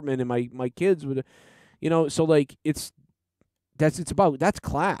apartment and my kids would, you know, so like that's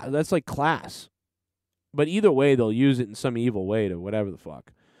class. That's like class. But either way, they'll use it in some evil way to whatever the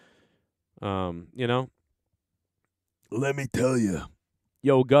fuck. You know? Let me tell you.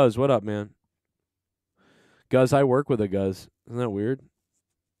 Yo, Guz, what up, man? Guz, I work with a Guz. Isn't that weird?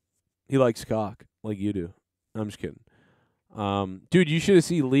 He likes cock, like you do. I'm just kidding. Dude, you should have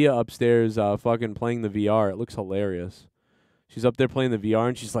seen Leah upstairs fucking playing the VR. It looks hilarious. She's up there playing the VR,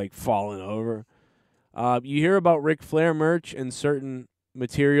 and she's, like, falling over. You hear about Ric Flair merch and certain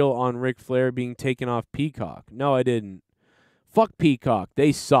material on Ric Flair being taken off Peacock. No, I didn't. Fuck Peacock.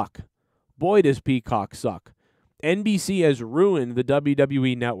 They suck. Boy, does Peacock suck. NBC has ruined the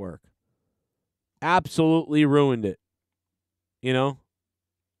WWE network. Absolutely ruined it. You know?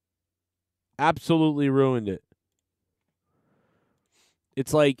 Absolutely ruined it.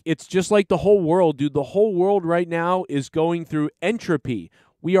 It's just like the whole world, dude. The whole world right now is going through entropy.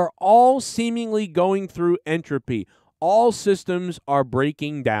 We are all seemingly going through entropy. All systems are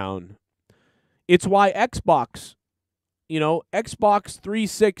breaking down. It's why Xbox, Xbox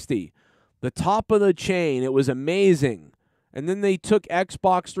 360, the top of the chain, it was amazing. And then they took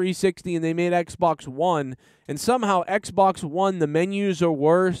Xbox 360 and they made Xbox One. And somehow Xbox One, the menus are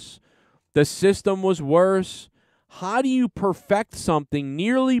worse. The system was worse. How do you perfect something,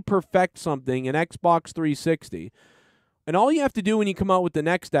 nearly perfect something in Xbox 360? And all you have to do when you come out with the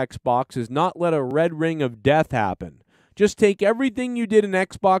next Xbox is not let a red ring of death happen. Just take everything you did in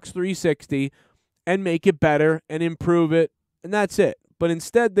Xbox 360 and make it better and improve it, and that's it. But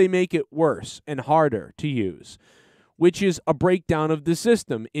instead, they make it worse and harder to use, which is a breakdown of the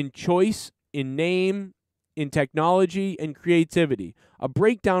system in choice, in name, in technology, and creativity. A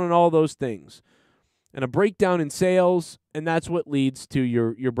breakdown in all those things. And a breakdown in sales, and that's what leads to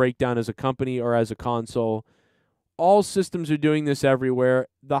your breakdown as a company or as a console. All systems are doing this everywhere.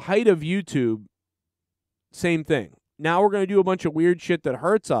 The height of YouTube, same thing. Now we're going to do a bunch of weird shit that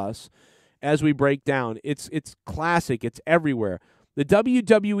hurts us as we break down. It's classic. It's everywhere. The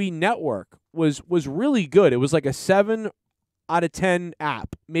WWE Network was really good. It was like a 7 out of 10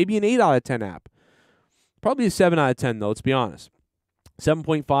 app, maybe an 8 out of 10 app. Probably a 7 out of 10, though, let's be honest.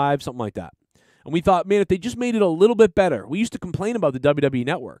 7.5, something like that. And we thought, man, if they just made it a little bit better. We used to complain about the WWE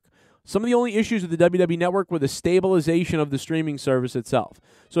Network. Some of the only issues with the WWE Network were the stabilization of the streaming service itself.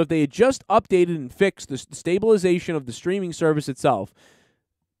 So if they had just updated and fixed the stabilization of the streaming service itself,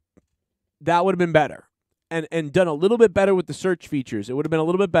 that would have been better. And done a little bit better with the search features. It would have been a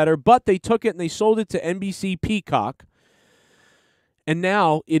little bit better, but they took it and they sold it to NBC Peacock, and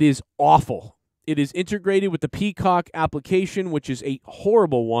now it is awful. It is integrated with the Peacock application, which is a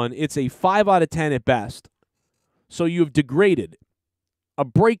horrible one. It's a 5 out of 10 at best. So you have degraded a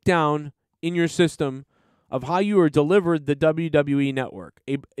breakdown in your system of how you are delivered the WWE Network.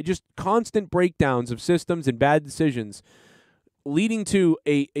 Just constant breakdowns of systems and bad decisions leading to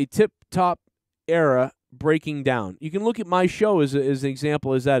a tip-top era breaking down. You can look at my show as an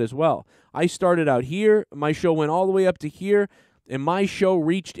example as that as well. I started out here. My show went all the way up to here, and my show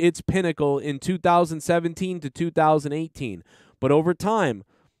reached its pinnacle in 2017 to 2018. But over time,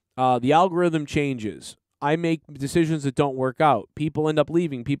 the algorithm changes. I make decisions that don't work out. People end up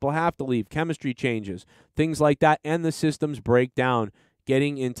leaving. People have to leave. Chemistry changes. Things like that, and the systems break down,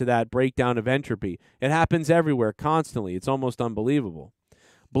 getting into that breakdown of entropy. It happens everywhere, constantly. It's almost unbelievable.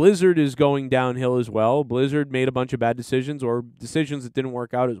 Blizzard is going downhill as well. Blizzard made a bunch of bad decisions or decisions that didn't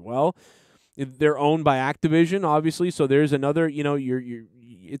work out as well. They're owned by Activision, obviously, so there's another,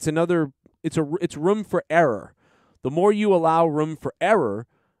 it's room for error. The more you allow room for error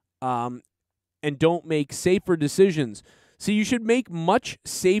and don't make safer decisions. See, you should make much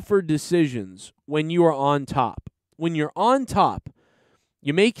safer decisions when you are on top. When you're on top,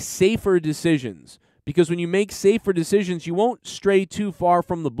 you make safer decisions. Because when you make safer decisions, you won't stray too far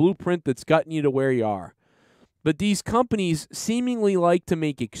from the blueprint that's gotten you to where you are. But these companies seemingly like to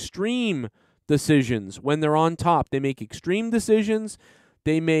make extreme decisions when they're on top. They make extreme decisions.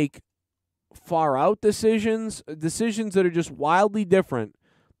 They make far-out decisions, decisions that are just wildly different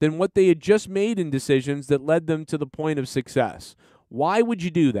than what they had just made in decisions that led them to the point of success. Why would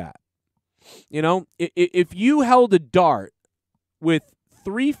you do that? You know, if you held a dart with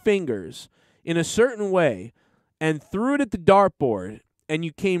 3 fingers in a certain way and threw it at the dartboard and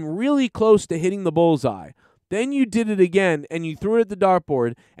you came really close to hitting the bullseye, then you did it again and you threw it at the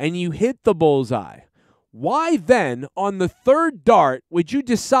dartboard and you hit the bullseye. Why then, on the 3rd dart, would you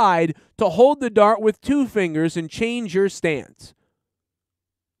decide to hold the dart with 2 fingers and change your stance?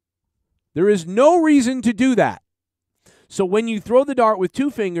 There is no reason to do that. So when you throw the dart with 2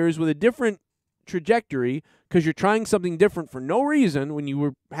 fingers with a different trajectory, because you're trying something different for no reason, when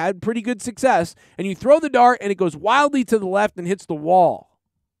you had pretty good success, and you throw the dart and it goes wildly to the left and hits the wall.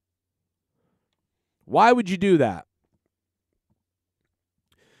 Why would you do that?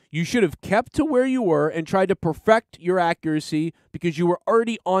 You should have kept to where you were and tried to perfect your accuracy because you were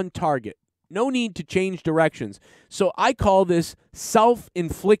already on target. No need to change directions. So I call this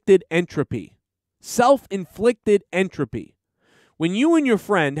self-inflicted entropy. Self-inflicted entropy. When you and your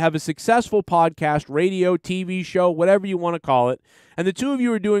friend have a successful podcast, radio, TV show, whatever you want to call it, and the two of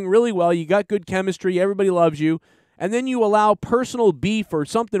you are doing really well, you got good chemistry, everybody loves you, and then you allow personal beef or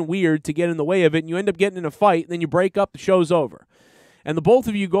something weird to get in the way of it, and you end up getting in a fight, and then you break up, the show's over. And the both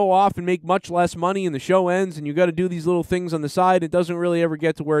of you go off and make much less money, and the show ends, and you got to do these little things on the side. It doesn't really ever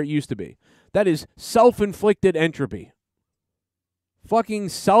get to where it used to be. That is self-inflicted entropy. Fucking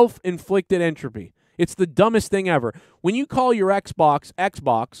self-inflicted entropy. It's the dumbest thing ever. When you call your Xbox,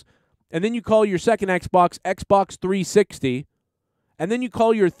 Xbox, and then you call your second Xbox, Xbox 360, and then you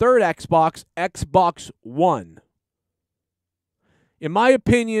call your third Xbox, Xbox One. In my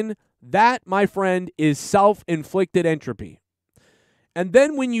opinion, that, my friend, is self-inflicted entropy. And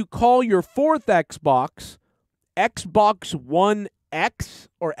then when you call your fourth Xbox, Xbox One X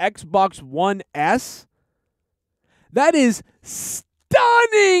or Xbox One S, that is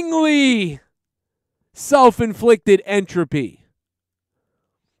stunningly self-inflicted entropy.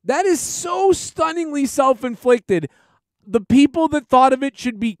 That is so stunningly self-inflicted. The people that thought of it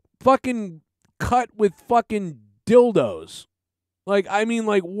should be fucking cut with fucking dildos. Like, I mean,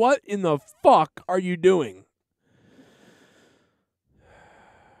 like, what in the fuck are you doing?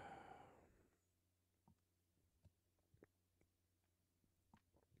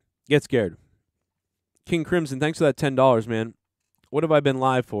 Get scared. King Crimson, thanks for that $10, man. What have I been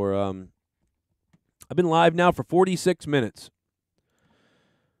live for? I've been live now for 46 minutes.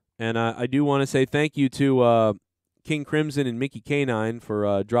 And I do want to say thank you to King Crimson and Mickey K9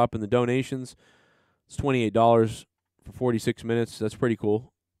 for dropping the donations. It's $28 for 46 minutes. That's pretty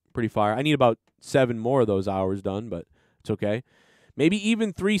cool. Pretty fire. I need about 7 more of those hours done, but it's okay. Maybe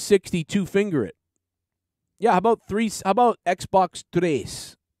even 360 two-finger it. Yeah, how about Xbox 3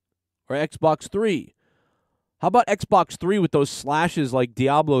 or Xbox 3? How about Xbox 3 with those slashes like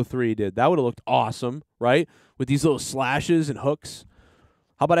Diablo 3 did? That would have looked awesome, right? With these little slashes and hooks.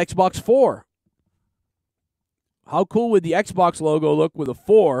 How about Xbox 4? How cool would the Xbox logo look with a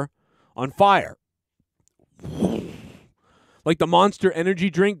 4 on fire? Like the Monster Energy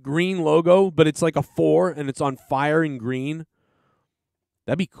drink green logo, but it's like a 4 and it's on fire in green.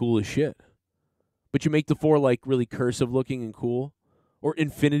 That'd be cool as shit. But you make the 4 like really cursive looking and cool. Or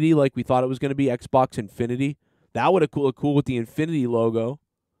Infinity like we thought it was going to be, Xbox Infinity. That would have looked cool with the Infinity logo.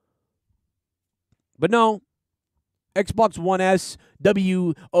 But no. Xbox One S,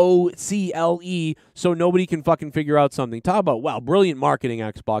 WOCLE, so nobody can fucking figure out something. Talk about, wow, brilliant marketing,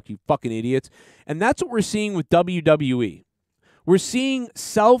 Xbox, you fucking idiots. And that's what we're seeing with WWE. We're seeing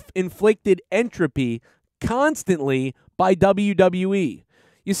self-inflicted entropy constantly by WWE.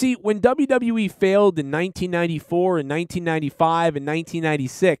 You see, when WWE failed in 1994 and 1995 and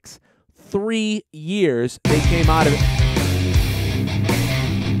 1996, 3 years they came out of it.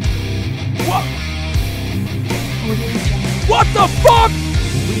 What? What the fuck?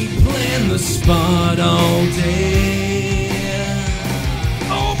 We plan the spot all day.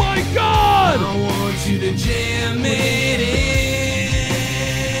 Oh my god! I want you to jam it in.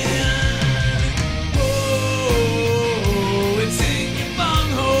 Oh, it's in your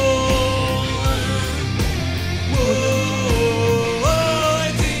bunghole. Whoa,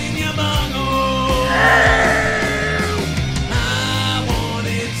 it's in your bunghole. I want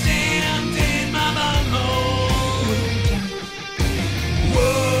it jammed in my bunghole.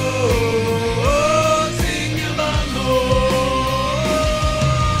 Whoa, it's in your bunghole.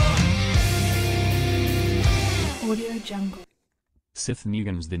 Audio Jungle. Sith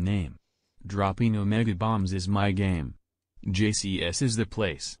Negan's the name. Dropping Omega bombs is my game. JCS is the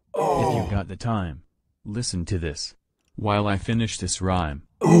place. If you got the time, listen to this while I finish this rhyme.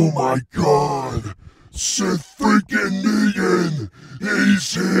 Oh my god! Sith freaking Negan!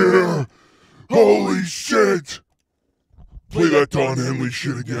 He's here! Holy shit! Play that Don Henley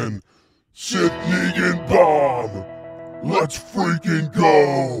shit again. Sith Negan bomb! Let's freaking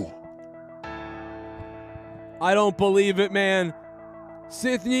go! I don't believe it, man.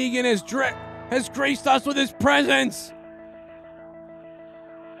 Sith Negan has graced us with his presence.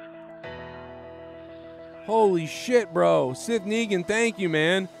 Holy shit, bro. Sith Negan, thank you,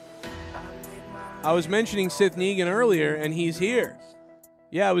 man. I was mentioning Sith Negan earlier, and he's here.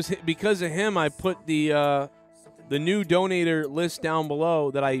 Yeah, it was because of him I put the new donator list down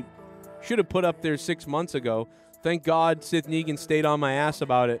below that I should have put up there 6 months ago. Thank God Sith Negan stayed on my ass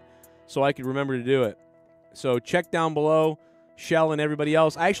about it so I could remember to do it. So check down below, Shell and everybody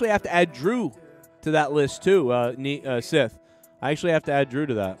else. I actually have to add Drew to that list too, Sith. I actually have to add Drew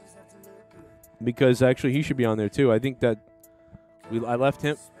to that because actually he should be on there too. I think that we left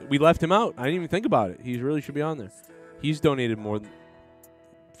him out. I didn't even think about it. He really should be on there. He's donated more than,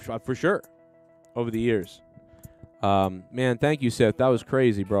 for sure over the years. Man, thank you, Sith. That was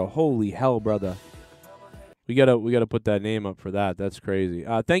crazy, bro. Holy hell, brother. We gotta put that name up for that. That's crazy.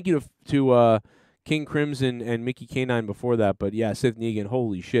 Thank you to King Crimson and Mickey K9 before that, but yeah, Sith Negan,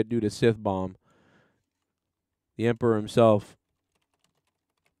 holy shit, dude, a Sith bomb. The Emperor himself.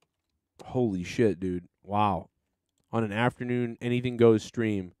 Holy shit, dude. Wow. On an afternoon, anything goes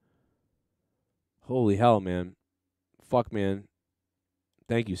stream. Holy hell, man. Fuck, man.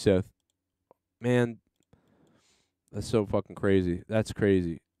 Thank you, Sith. Man, that's so fucking crazy. That's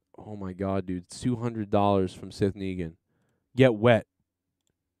crazy. Oh my god, dude. $200 from Sith Negan. Get wet.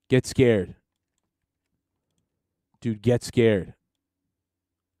 Get scared. Dude, get scared.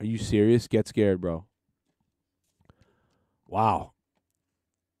 Are you serious? Get scared, bro. Wow.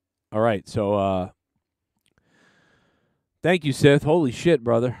 All right, so thank you, Sith. Holy shit,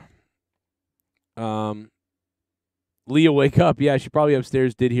 brother. Leah, wake up. Yeah, she probably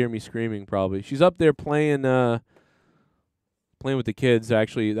upstairs did hear me screaming, probably. She's up there playing with the kids,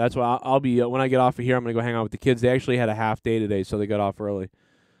 actually. That's why I'll be, when I get off of here, I'm going to go hang out with the kids. They actually had a half day today, so they got off early.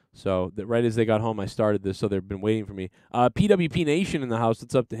 So right as they got home, I started this, so they've been waiting for me. PWP Nation in the house,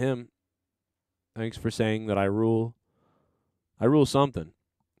 it's up to him. Thanks for saying that I rule. I rule something.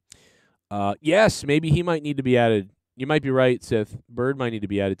 Yes, maybe he might need to be added. You might be right, Sith. Bird might need to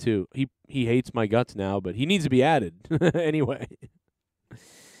be added, too. He hates my guts now, but he needs to be added. Anyway.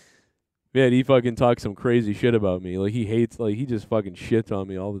 Man, he fucking talks some crazy shit about me. Like, he just fucking shits on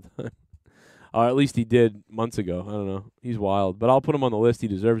me all the time. Or at least he did months ago. I don't know. He's wild. But I'll put him on the list. He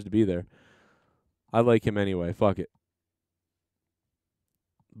deserves to be there. I like him anyway. Fuck it.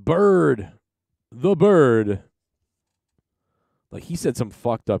 Bird. The Bird. Like, he said some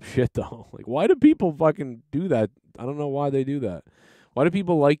fucked up shit, though. Like, why do people fucking do that? I don't know why they do that. Why do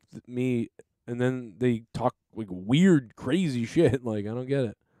people like me and then they talk, like, weird, crazy shit? Like, I don't get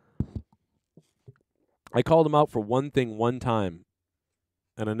it. I called him out for one thing one time,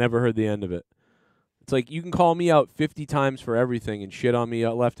 and I never heard the end of it. It's like, you can call me out 50 times for everything and shit on me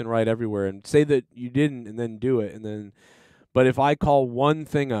left and right everywhere and say that you didn't and then do it. But if I call one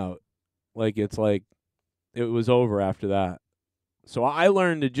thing out, like, it's like it was over after that. So I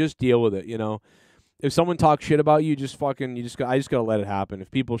learned to just deal with it, you know. If someone talks shit about you, I just gotta let it happen.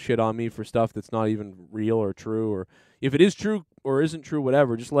 If people shit on me for stuff that's not even real or true, or if it is true or isn't true,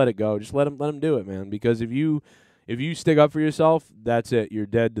 whatever, just let it go. Just let them do it, man. Because if you stick up for yourself, that's it. You're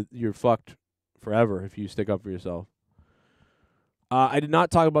dead. You're fucked forever if you stick up for yourself. I did not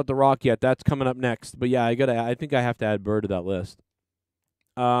talk about The Rock yet. That's coming up next. But yeah, I think I have to add Bird to that list.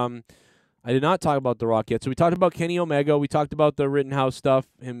 I did not talk about The Rock yet. So we talked about Kenny Omega. We talked about the Rittenhouse stuff.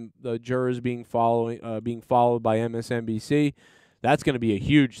 The jurors being followed by MSNBC. That's going to be a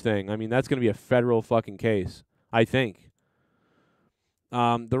huge thing. I mean, that's going to be a federal fucking case, I think.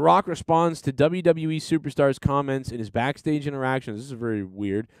 The Rock responds to WWE superstars' comments in his backstage interactions. This is very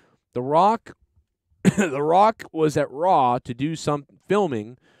weird. The Rock was at Raw to do some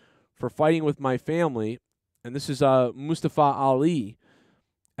filming for Fighting With My Family, and this is Mustafa Ali.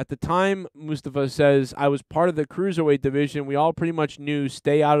 At the time, Mustafa says, I was part of the cruiserweight division. We all pretty much knew,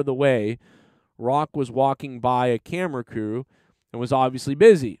 stay out of the way. Rock was walking by a camera crew and was obviously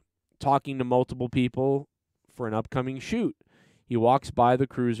busy, talking to multiple people for an upcoming shoot. He walks by the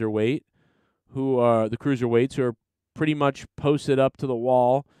cruiserweights who are pretty much posted up to the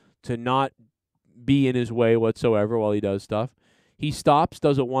wall to not be in his way whatsoever while he does stuff. He stops,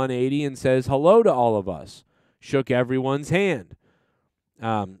 does a 180, and says hello to all of us. Shook everyone's hand.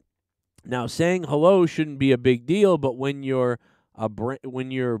 Now, saying hello shouldn't be a big deal, but when you're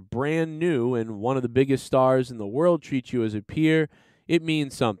brand new and one of the biggest stars in the world treats you as a peer, it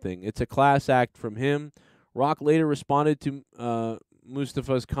means something. It's a class act from him. Rock later responded to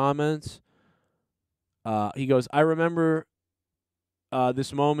Mustafa's comments. He goes, I remember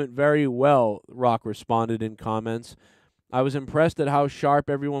this moment very well, Rock responded in comments. I was impressed at how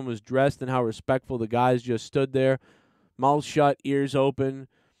sharp everyone was dressed and how respectful the guys just stood there. Mouth shut, ears open,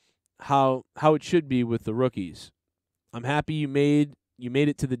 how it should be with the rookies. I'm happy you made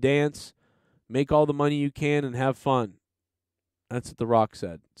it to the dance. Make all the money you can and have fun. That's what The Rock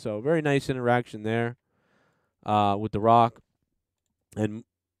said. So very nice interaction there with The Rock and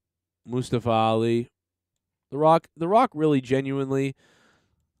Mustafa Ali. The Rock really genuinely,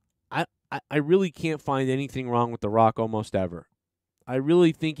 I really can't find anything wrong with The Rock almost ever. I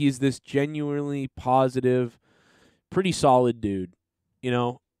really think he's this genuinely positive, pretty solid dude, you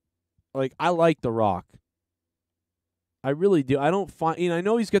know? Like, I like The Rock. I really do. I don't find, I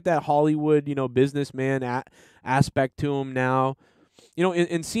know he's got that Hollywood, businessman aspect to him now.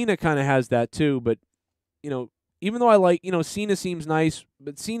 And Cena kind of has that too, but, even though I like, Cena seems nice,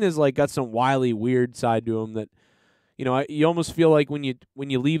 but Cena's like got some wily, weird side to him that, you almost feel like when you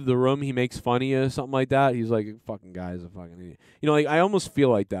leave the room, he makes fun of you, something like that. He's like, fucking guy's a fucking idiot. Like, I almost feel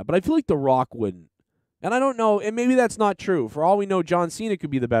like that, but I feel like The Rock wouldn't. And I don't know, and maybe that's not true. For all we know, John Cena could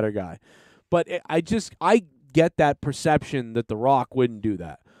be the better guy. But I get that perception that The Rock wouldn't do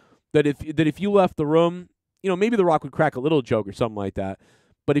that. That if you left the room, maybe The Rock would crack a little joke or something like that.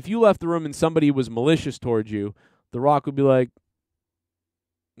 But if you left the room and somebody was malicious towards you, The Rock would be like,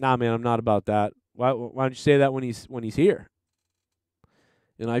 nah, man, I'm not about that. Why don't you say that when he's here?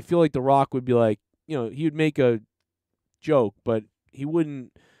 And I feel like The Rock would be like, he would make a joke, but he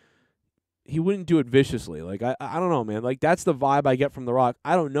wouldn't do it viciously. Like, I don't know, man. Like, that's the vibe I get from The Rock.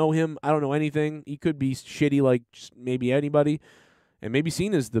 I don't know him. I don't know anything. He could be shitty like maybe anybody. And maybe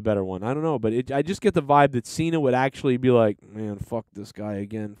Cena's the better one. I don't know. But I just get the vibe that Cena would actually be like, man, fuck this guy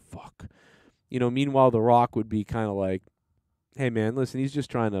again. Fuck. Meanwhile, The Rock would be kind of like, hey, man, listen, he's just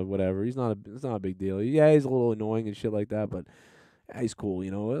trying to whatever. It's not a big deal. Yeah, he's a little annoying and shit like that, but he's cool,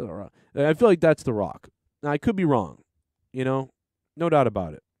 I feel like that's The Rock. Now, I could be wrong, no doubt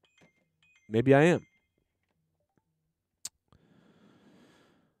about it. Maybe I am.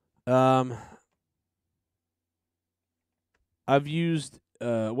 I've used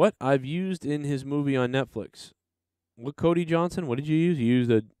in his movie on Netflix. What, Cody Johnson? What did you use? You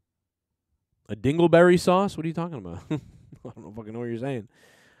used a dingleberry sauce? What are you talking about? I don't fucking know what you're saying.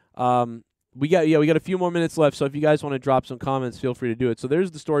 We got a few more minutes left, so if you guys want to drop some comments, feel free to do it. So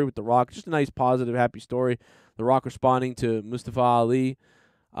there's the story with The Rock. Just a nice, positive, happy story. The Rock responding to Mustafa Ali.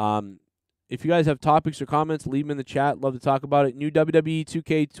 if you guys have topics or comments, leave them in the chat. Love to talk about it. New WWE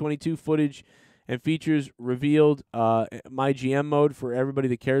 2K22 footage and features revealed. My GM mode for everybody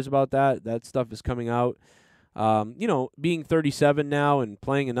that cares about that. That stuff is coming out. You know, being 37 now and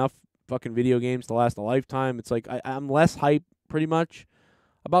playing enough fucking video games to last a lifetime, it's like I'm less hype pretty much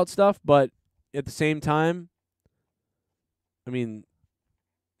about stuff, but at the same time, I mean,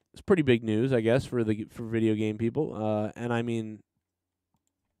 it's pretty big news, I guess, for video game people. And I mean,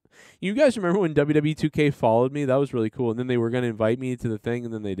 you guys remember when WWE 2K followed me? That was really cool. And then they were going to invite me to the thing,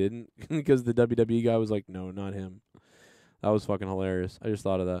 and then they didn't because the WWE guy was like, no, not him. That was fucking hilarious. I just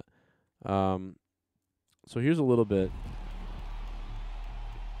thought of that. So here's a little bit.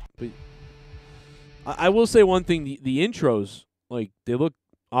 But I will say one thing. The intros, like, they look,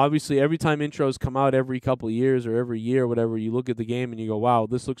 obviously, every time intros come out every couple of years or every year or whatever, you look at the game and you go, wow,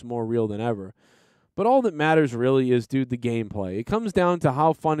 this looks more real than ever. But all that matters really is, dude, the gameplay. It comes down to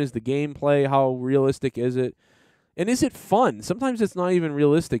how fun is the gameplay, how realistic is it, and is it fun? Sometimes it's not even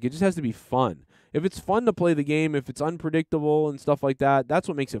realistic. It just has to be fun. If it's fun to play the game, if it's unpredictable and stuff like that, that's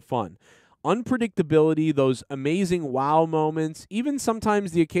what makes it fun. Unpredictability, those amazing wow moments, even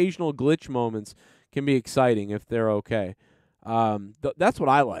sometimes the occasional glitch moments can be exciting if they're okay. That's what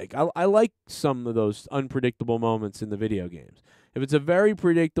I like. I like some of those unpredictable moments in the video games. If it's a very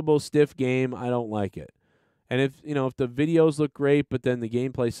predictable, stiff game, I don't like it. And if the videos look great, but then the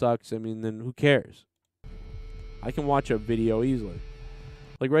gameplay sucks, I mean, then who cares? I can watch a video easily.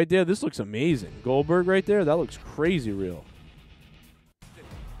 Like right there, this looks amazing. Goldberg right there, that looks crazy real.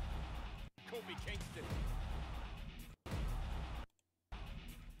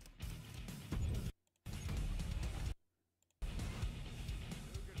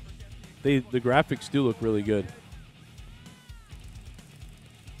 The graphics do look really good.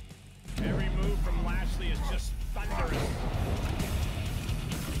 Every move from Lashley is just thunderous.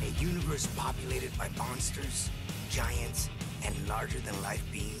 A universe populated by monsters, giants, and larger-than-life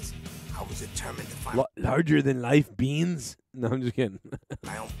beings. I was determined to find larger-than-life beings? No, I'm just kidding.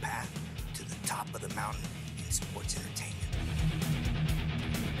 my own path to the top of the mountain in sports entertainment.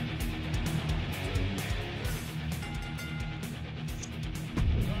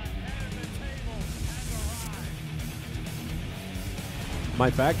 My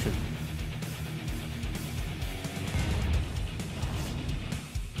faction.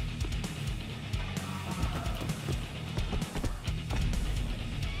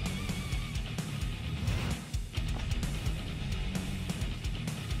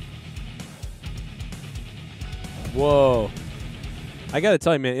 Whoa. I got to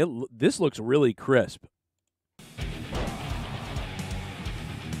tell you, man, this looks really crisp.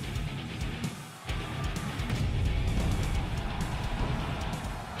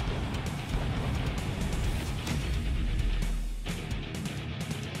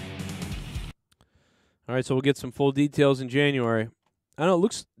 All right, so we'll get some full details in January. I know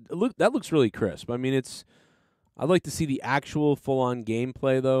that looks really crisp. I mean, I'd like to see the actual full-on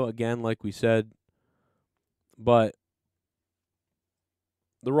gameplay though. Again, like we said, but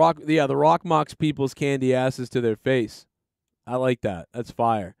the Rock mocks people's candy asses to their face. I like that. That's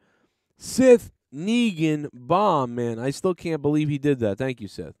fire. Sith Negan bomb, man. I still can't believe he did that. Thank you,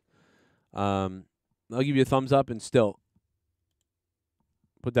 Sith. I'll give you a thumbs up and still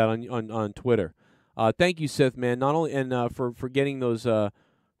put that on Twitter. Thank you, Sith, man. Not only for getting those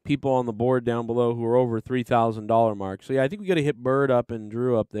people on the board down below who are over $3,000 mark. So yeah, I think we got to hit Bird up and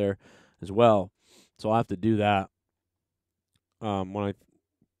Drew up there as well. So I'll have to do that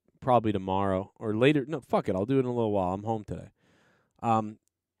probably tomorrow or later. No, fuck it. I'll do it in a little while. I'm home today.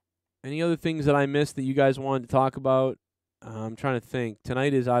 Any other things that I missed that you guys wanted to talk about? I'm trying to think.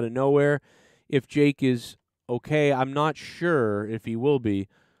 Tonight is out of nowhere. If Jake is okay, I'm not sure if he will be.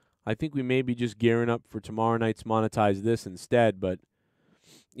 I think we may be just gearing up for tomorrow night's Monetize This instead. But,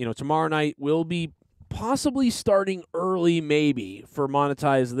 tomorrow night we'll be possibly starting early maybe for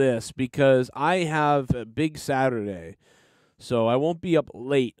Monetize This because I have a big Saturday. So I won't be up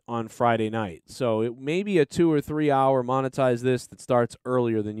late on Friday night. So it may be a 2 or 3 hour Monetize This that starts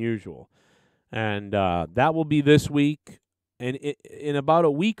earlier than usual. And that will be this week. And in about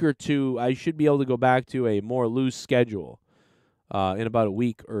a week or two, I should be able to go back to a more loose schedule. In about a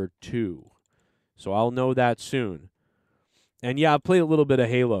week or two. So I'll know that soon. And yeah, I've played a little bit of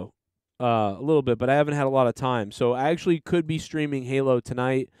Halo. A little bit, but I haven't had a lot of time. So I actually could be streaming Halo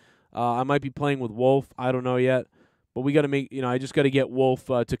tonight. I might be playing with Wolf. I don't know yet. But we got to I just got to get Wolf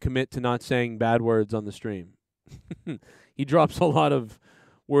to commit to not saying bad words on the stream. He drops a lot of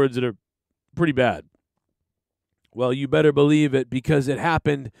words that are pretty bad. Well, you better believe it because it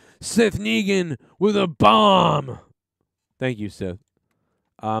happened. Sith Negan with a bomb. Thank you, Sith.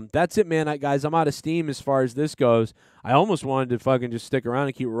 That's it, man. Guys, I'm out of steam as far as this goes. I almost wanted to fucking just stick around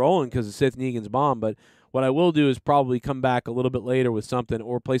and keep rolling because of Sith Negan's bomb, but what I will do is probably come back a little bit later with something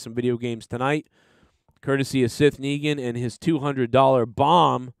or play some video games tonight, courtesy of Sith Negan and his $200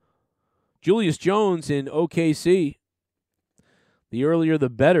 bomb. Julius Jones in OKC. The earlier the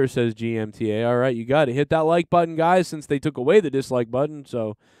better, says GMTA. All right, you got to hit that like button, guys, since they took away the dislike button,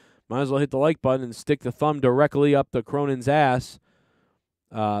 so might as well hit the like button and stick the thumb directly up the Cronin's ass.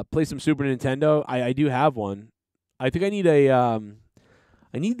 Play some Super Nintendo. I do have one. I think I need I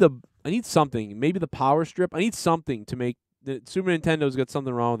need something. Maybe the power strip. I need something to make the Super Nintendo's got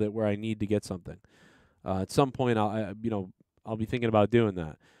something wrong with it where I need to get something. At some point, I'll be thinking about doing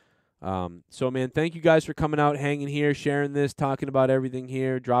that. So man, thank you guys for coming out, hanging here, sharing this, talking about everything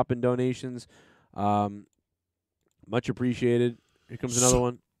here, dropping donations. Much appreciated. Here comes another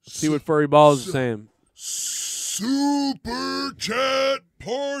one. See what Furry Balls is saying. Super Chat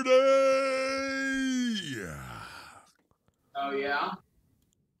Party! Oh, yeah?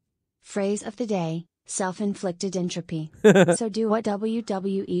 Phrase of the day, self-inflicted entropy. So do what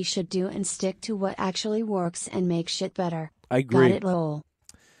WWE should do and stick to what actually works and make shit better. I agree. Got it, lol.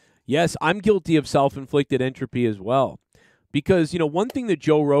 Yes, I'm guilty of self-inflicted entropy as well. Because, one thing that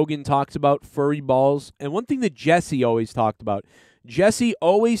Joe Rogan talks about, furry balls, and one thing that Jesse always talked about. Jesse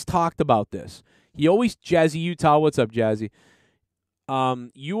always talked about this. He always, Jazzy Utah, what's up, Jazzy?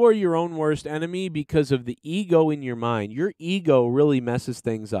 You are your own worst enemy because of the ego in your mind. Your ego really messes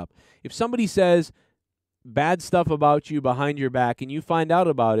things up. If somebody says bad stuff about you behind your back and you find out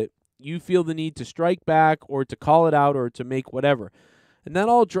about it, you feel the need to strike back or to call it out or to make whatever. And that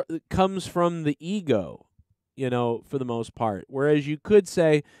all comes from the ego, for the most part. Whereas you could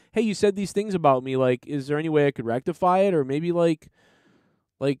say, hey, you said these things about me. Like, is there any way I could rectify it? Or maybe,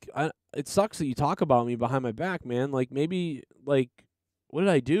 it sucks that you talk about me behind my back, man. Like, maybe, what did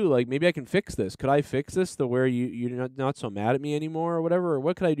I do? Like, maybe I can fix this. Could I fix this to where you're not so mad at me anymore or whatever? Or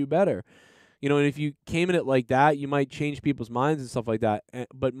what could I do better? And if you came at it like that, you might change people's minds and stuff like that.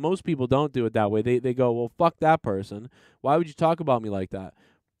 But most people don't do it that way. They go, well, fuck that person. Why would you talk about me like that?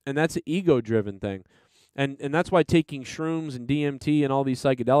 And that's an ego-driven thing. And that's why taking shrooms and DMT and all these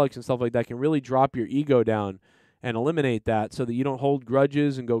psychedelics and stuff like that can really drop your ego down and eliminate that so that you don't hold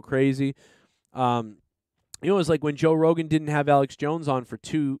grudges and go crazy. It was like when Joe Rogan didn't have Alex Jones on for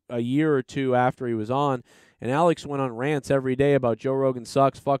a year or two after he was on, and Alex went on rants every day about Joe Rogan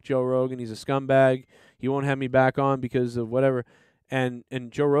sucks, fuck Joe Rogan, he's a scumbag, he won't have me back on because of whatever. And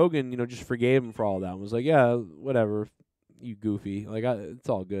Joe Rogan, just forgave him for all that and was like, yeah, whatever, you goofy. Like, it's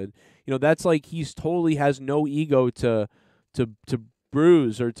all good. That's like he's totally has no ego to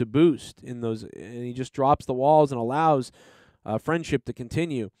bruise or to boost in those, and he just drops the walls and allows friendship to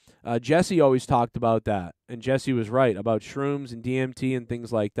continue. Jesse always talked about that, and Jesse was right about shrooms and DMT and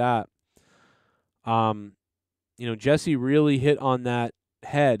things like that. Jesse really hit on that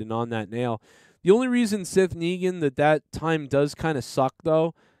head and on that nail. The only reason Sith Negan that time does kind of suck,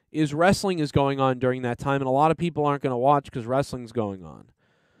 though, is wrestling is going on during that time, and a lot of people aren't going to watch because wrestling's going on.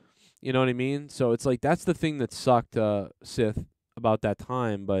 You know what I mean? So it's like that's the thing that sucked Sith about that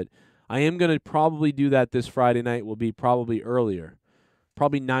time, but I am going to probably do that this Friday night. Will be probably earlier.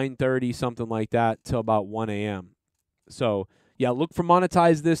 Probably 9:30, something like that, till about 1 a.m. So, yeah, look for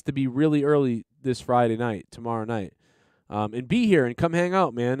Monetize This to be really early this Friday night, tomorrow night. And be here and come hang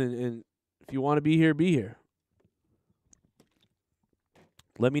out, man. And if you want to be here, be here.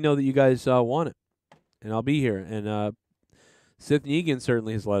 Let me know that you guys want it, and I'll be here. And Sith Negan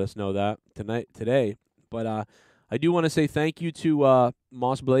certainly has let us know that today. But I do want to say thank you to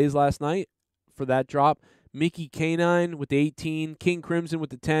Moss Blaze last night for that drop. Mickey K9 with the 18, King Crimson with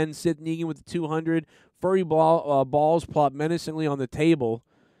the 10, Sith Negan with the 200, Furry Balls plop menacingly on the table.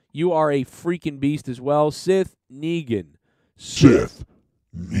 You are a freaking beast as well. Sith Negan. Sith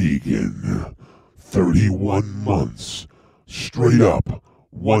Negan. 31 months. Straight up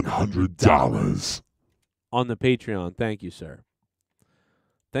 $100. On the Patreon. Thank you, sir.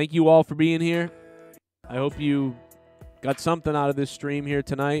 Thank you all for being here. I hope you got something out of this stream here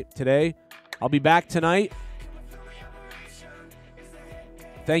today. I'll be back tonight.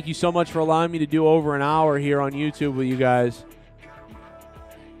 Thank you so much for allowing me to do over an hour here on YouTube with you guys.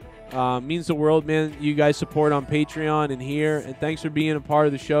 Means the world, man. You guys support on Patreon and here, and thanks for being a part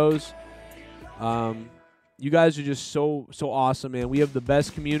of the shows. You guys are just so awesome, man. We have the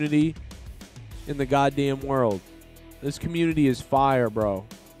best community in the goddamn world. This community is fire, bro.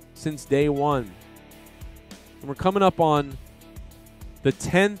 Since day one. And we're coming up on the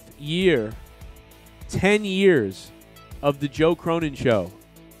 10th year. 10 years of the Joe Cronin Show.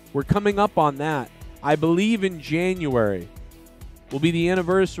 We're coming up on that, I believe, in January. will be the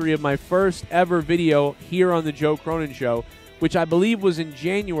anniversary of my first ever video here on the Joe Cronin Show, which I believe was in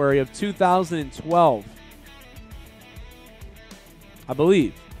January of 2012. I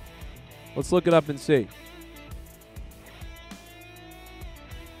believe. Let's look it up and see.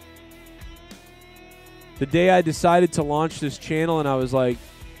 The day I decided to launch this channel, and I was like,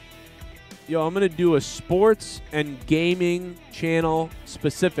 yo, I'm going to do a sports and gaming channel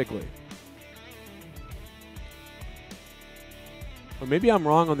specifically. Or maybe I'm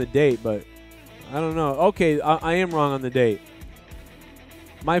wrong on the date, but I don't know. Okay, I am wrong on the date.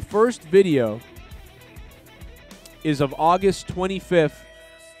 My first video is of August 25th,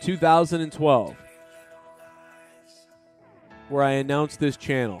 2012, where I announced this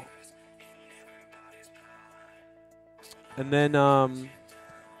channel. And then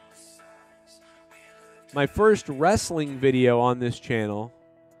my first wrestling video on this channel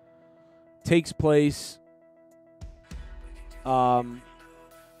takes place why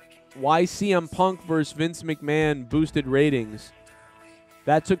CM Punk versus Vince McMahon boosted ratings.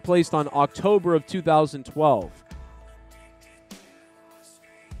 That took place on October of 2012.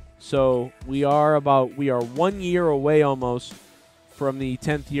 So we are 1 year away almost from the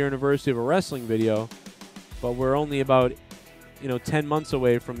 10th year anniversary of a wrestling video, but we're only about 10 months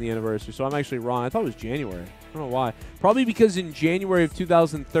away from the anniversary. So I'm actually wrong. I thought it was January. I don't know why. Probably because in January of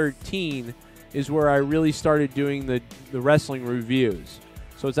 2013 is where I really started doing the wrestling reviews.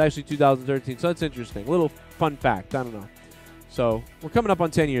 So it's actually 2013. So that's interesting. Little fun fact. I don't know. So we're coming up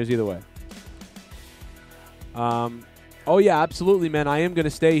on 10 years either way. Oh yeah, absolutely, man. I am going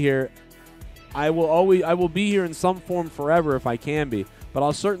to stay here. I will be here in some form forever if I can be, but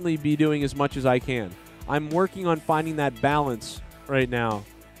I'll certainly be doing as much as I can. I'm working on finding that balance right now,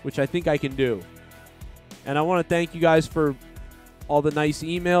 which I think I can do. And I want to thank you guys for all the nice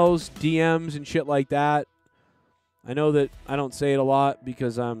emails, DMs, and shit like that. I know that I don't say it a lot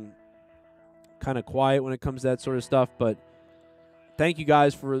because I'm kind of quiet when it comes to that sort of stuff, but thank you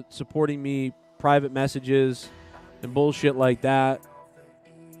guys for supporting me, private messages, and bullshit like that.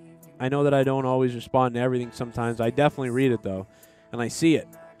 I know that I don't always respond to everything sometimes. I definitely read it, though, and I see it.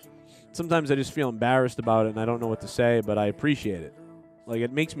 Sometimes I just feel embarrassed about it, and I don't know what to say, but I appreciate it. Like,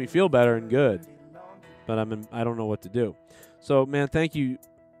 it makes me feel better and good, but I don't know what to do. So, man, thank you.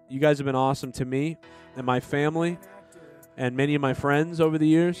 You guys have been awesome to me and my family and many of my friends over the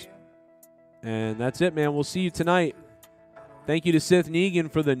years. And that's it, man. We'll see you tonight. Thank you to Sith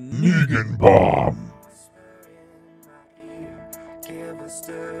Negan for the Negan Bomb.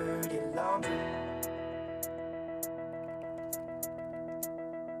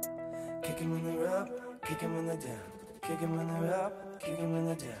 Kick him in the up, kick him in the down. Kick him in the up, kick him in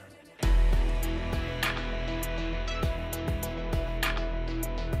the down.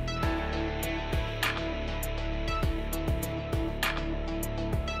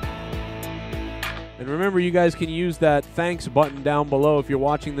 And remember, you guys can use that thanks button down below if you're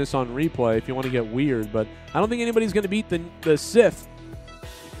watching this on replay if you want to get weird. But I don't think anybody's going to beat the Sith.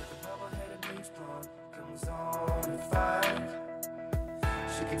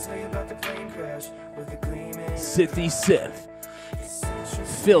 Sithy Sith.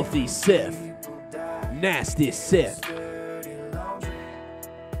 Filthy Sith. Nasty Sith.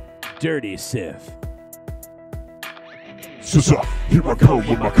 Dirty Sith. Sister, here I come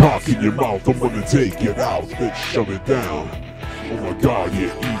with my cock in your mouth. I'm gonna take it out, then shove it down. Oh my god,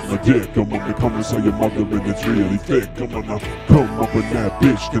 yeah, eat my dick. I'm gonna come and say your mother and it's really thick. I'm gonna come up in that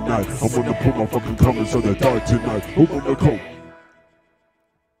bitch tonight. I'm gonna put my fucking comments on the dark tonight. I'm gonna come.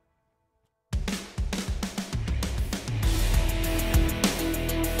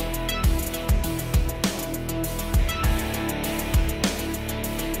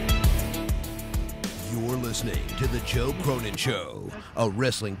 Listening to The Joe Cronin Show, a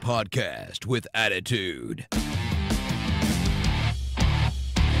wrestling podcast with attitude.